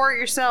 Dave. Pour it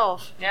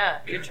yourself. Yeah,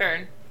 your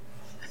turn.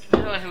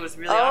 the one who was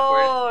really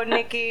awkward. Oh,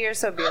 Nikki, you're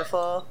so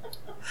beautiful.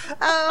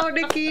 Oh,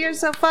 Nikki, you're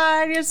so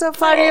fun. You're so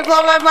funny. You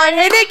blow my mind.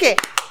 Hey, Nikki.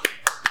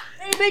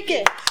 Hey,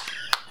 Nikki.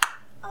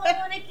 Oh,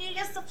 Nikki,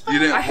 you're so You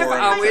didn't I have pour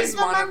it. always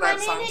wanted that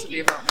song to be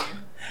about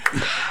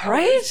me.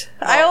 Right?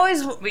 I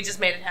always. We just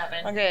made it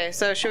happen. Okay,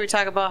 so should we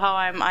talk about how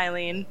I'm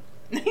Eileen?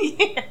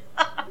 Yeah.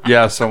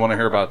 Yes, I want to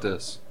hear about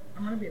this.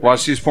 I'm gonna be While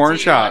nice. she's pouring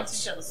So you want to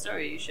shots. tell the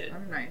story, you should.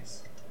 I'm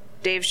nice.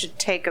 Dave should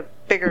take a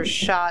bigger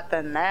shot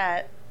than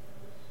that.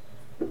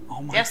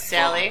 Oh my Yes,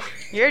 Sally. fuck.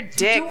 You're a You don't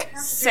dick. have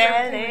to do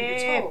everything Sally.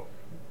 that you're told.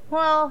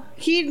 Well,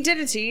 he did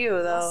it to you,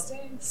 though.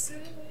 Staying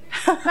silly.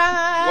 When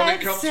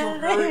it comes from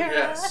her,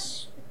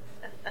 yes.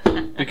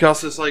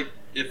 Because it's like,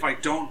 if I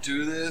don't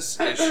do this,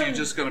 is she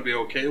just going to be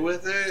okay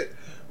with it?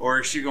 Or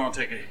is she going to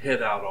take a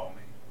hit out on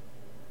me?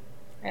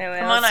 Anyway,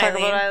 Come let's on, talk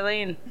about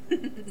Eileen.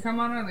 Come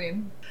on,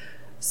 Eileen.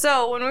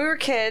 So, when we were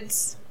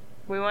kids,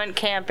 we went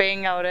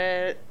camping out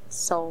at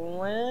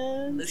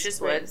Solon.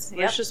 Lucius Woods. Yep.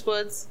 Lucius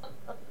Woods.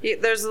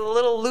 There's a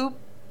little loop,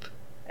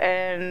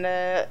 and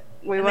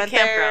we In the went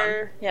campground.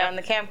 there. Yeah, in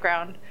the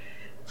campground.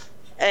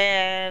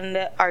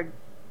 And our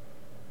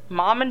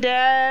mom and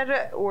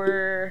dad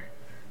were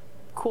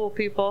cool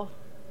people.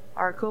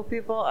 Are cool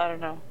people? I don't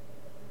know.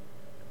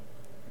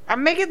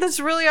 I'm making this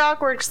really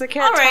awkward because they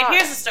can't All right, talk.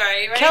 here's the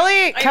story. Right?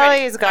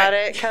 Kelly's got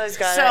it. Kelly's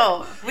got it.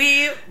 So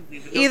we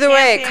would go Either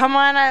way, camping. come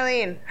on,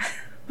 Eileen.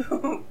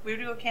 We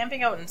would go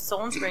camping out in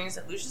Solon Springs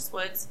at Lucius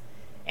Woods,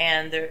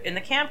 and there in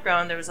the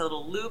campground there was a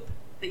little loop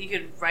that you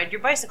could ride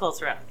your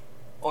bicycles around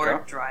or Yeah.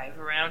 drive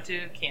around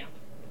to camp.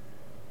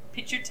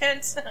 Pitch your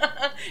tent,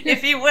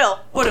 if you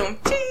will. Boom,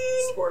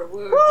 ting. Sport of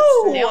wood.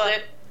 Woo! Nailed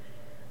it.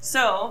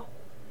 So,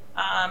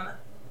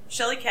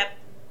 Shelly kept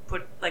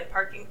not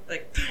parking.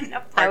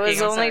 I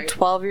was I'm only sorry.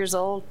 12 years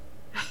old.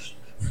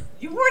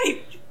 You weren't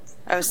even.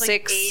 I was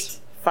like 6, 8.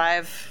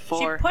 5, She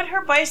 4. put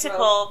her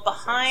bicycle 12,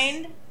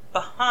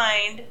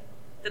 behind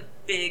the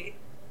big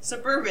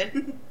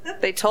Suburban.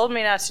 They told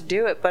me not to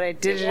do it, but I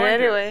did They it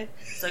warned her. anyway.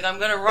 It's like, I'm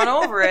gonna run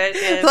over it.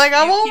 if Like,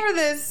 I'm you keep- over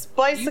this You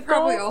bicycle.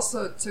 probably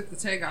also took the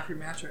tag off your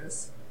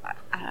mattress.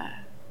 Yeah.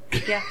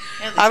 Yeah,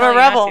 they I'm tell a you not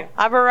rebel. to.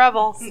 I'm a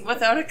rebel.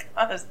 Without a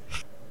cause.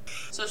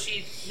 So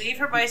she'd leave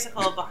her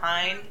bicycle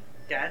behind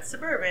Dad's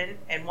Suburban,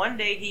 and one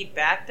day he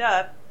backed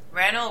up,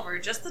 ran over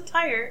just the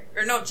tire,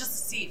 or no, just the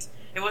seat.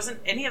 It wasn't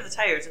any of the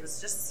tires, it was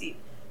just the seat.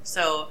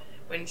 So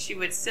when she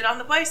would sit on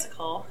the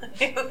bicycle,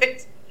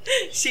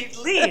 she'd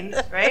lean,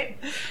 right?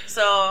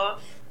 So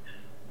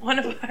one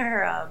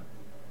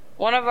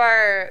of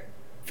our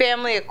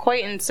family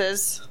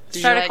acquaintances did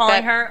you started like calling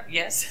that? her,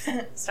 yes,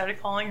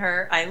 started calling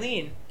her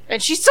Eileen.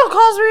 And she still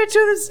calls me to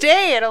this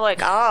day. And I'm like,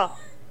 oh,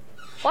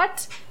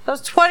 what? That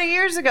was 20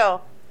 years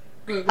ago.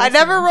 I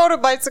never rode a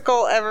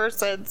bicycle ever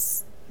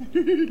since.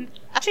 Ching,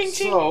 ching.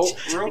 So,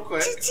 real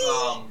quick,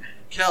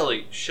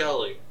 Kelly,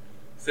 Shelly,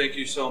 thank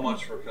you so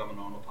much for coming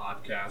on the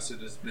podcast. It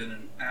has been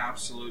an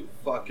absolute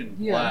fucking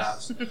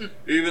blast.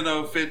 Even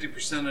though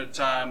 50% of the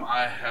time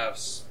I have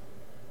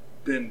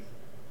been,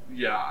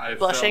 I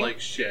Blushing? felt like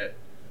shit.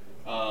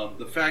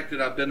 The fact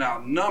that I've been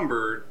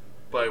outnumbered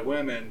by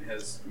women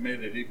has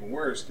made it even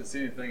worse, because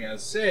anything I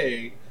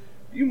say,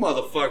 you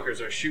motherfuckers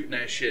are shooting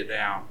that shit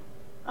down.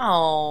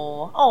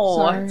 Oh.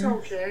 It's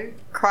okay.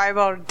 Cry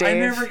about it, Dave. I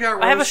never got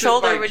roasted I have a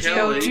shoulder, by would you-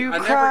 Kelly. Don't you I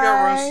never cry?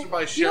 got roasted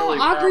by Shelly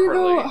Oddly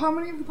properly. though, how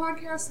many of the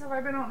podcasts have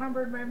I been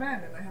outnumbered by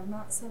men and I have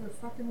not said a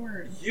fucking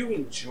word? You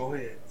enjoy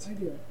it. I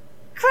do.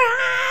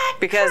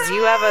 Because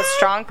you have a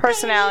strong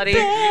personality. You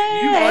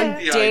like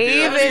the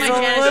Dave idea. is a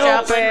Janis little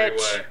Joplin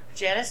bitch. way.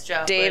 Janis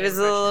Joplin. Dave is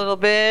a little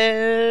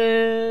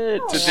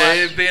bit. To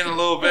Dave being a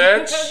little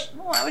bitch.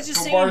 Oh, I was just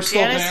To singing Barstool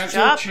Janis Banter,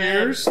 Joplin.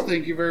 cheers.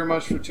 Thank you very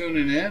much for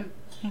tuning in.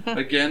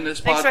 Again, this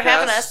Thanks podcast. for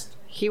having us.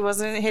 He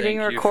wasn't hitting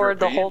Thank you record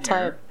for the whole being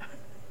time.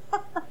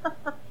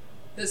 here.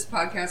 This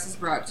podcast is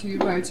brought to you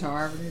by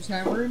Tower Avenue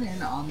Tavern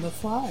and On the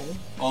Fly.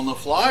 On the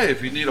fly,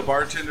 if you need a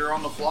bartender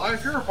on the fly,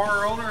 if you're a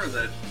bar owner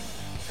that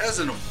has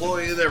an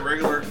employee that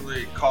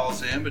regularly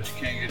calls in, but you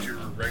can't get your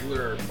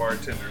regular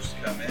bartenders to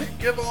come in,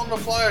 give On the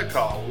Fly a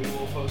call. We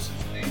will post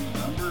his name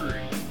and number,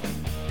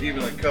 and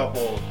even a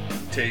couple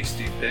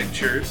tasty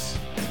pictures.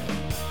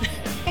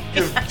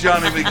 Give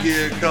Johnny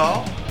McGee a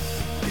call.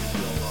 He's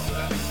doing all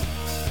that.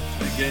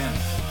 Again,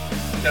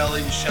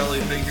 Kelly and Shelly,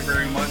 thank you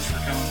very much for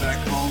coming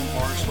back home,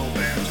 Barstool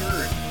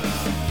Banter,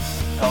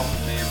 and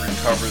helping me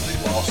recover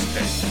the lost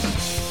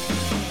tapes.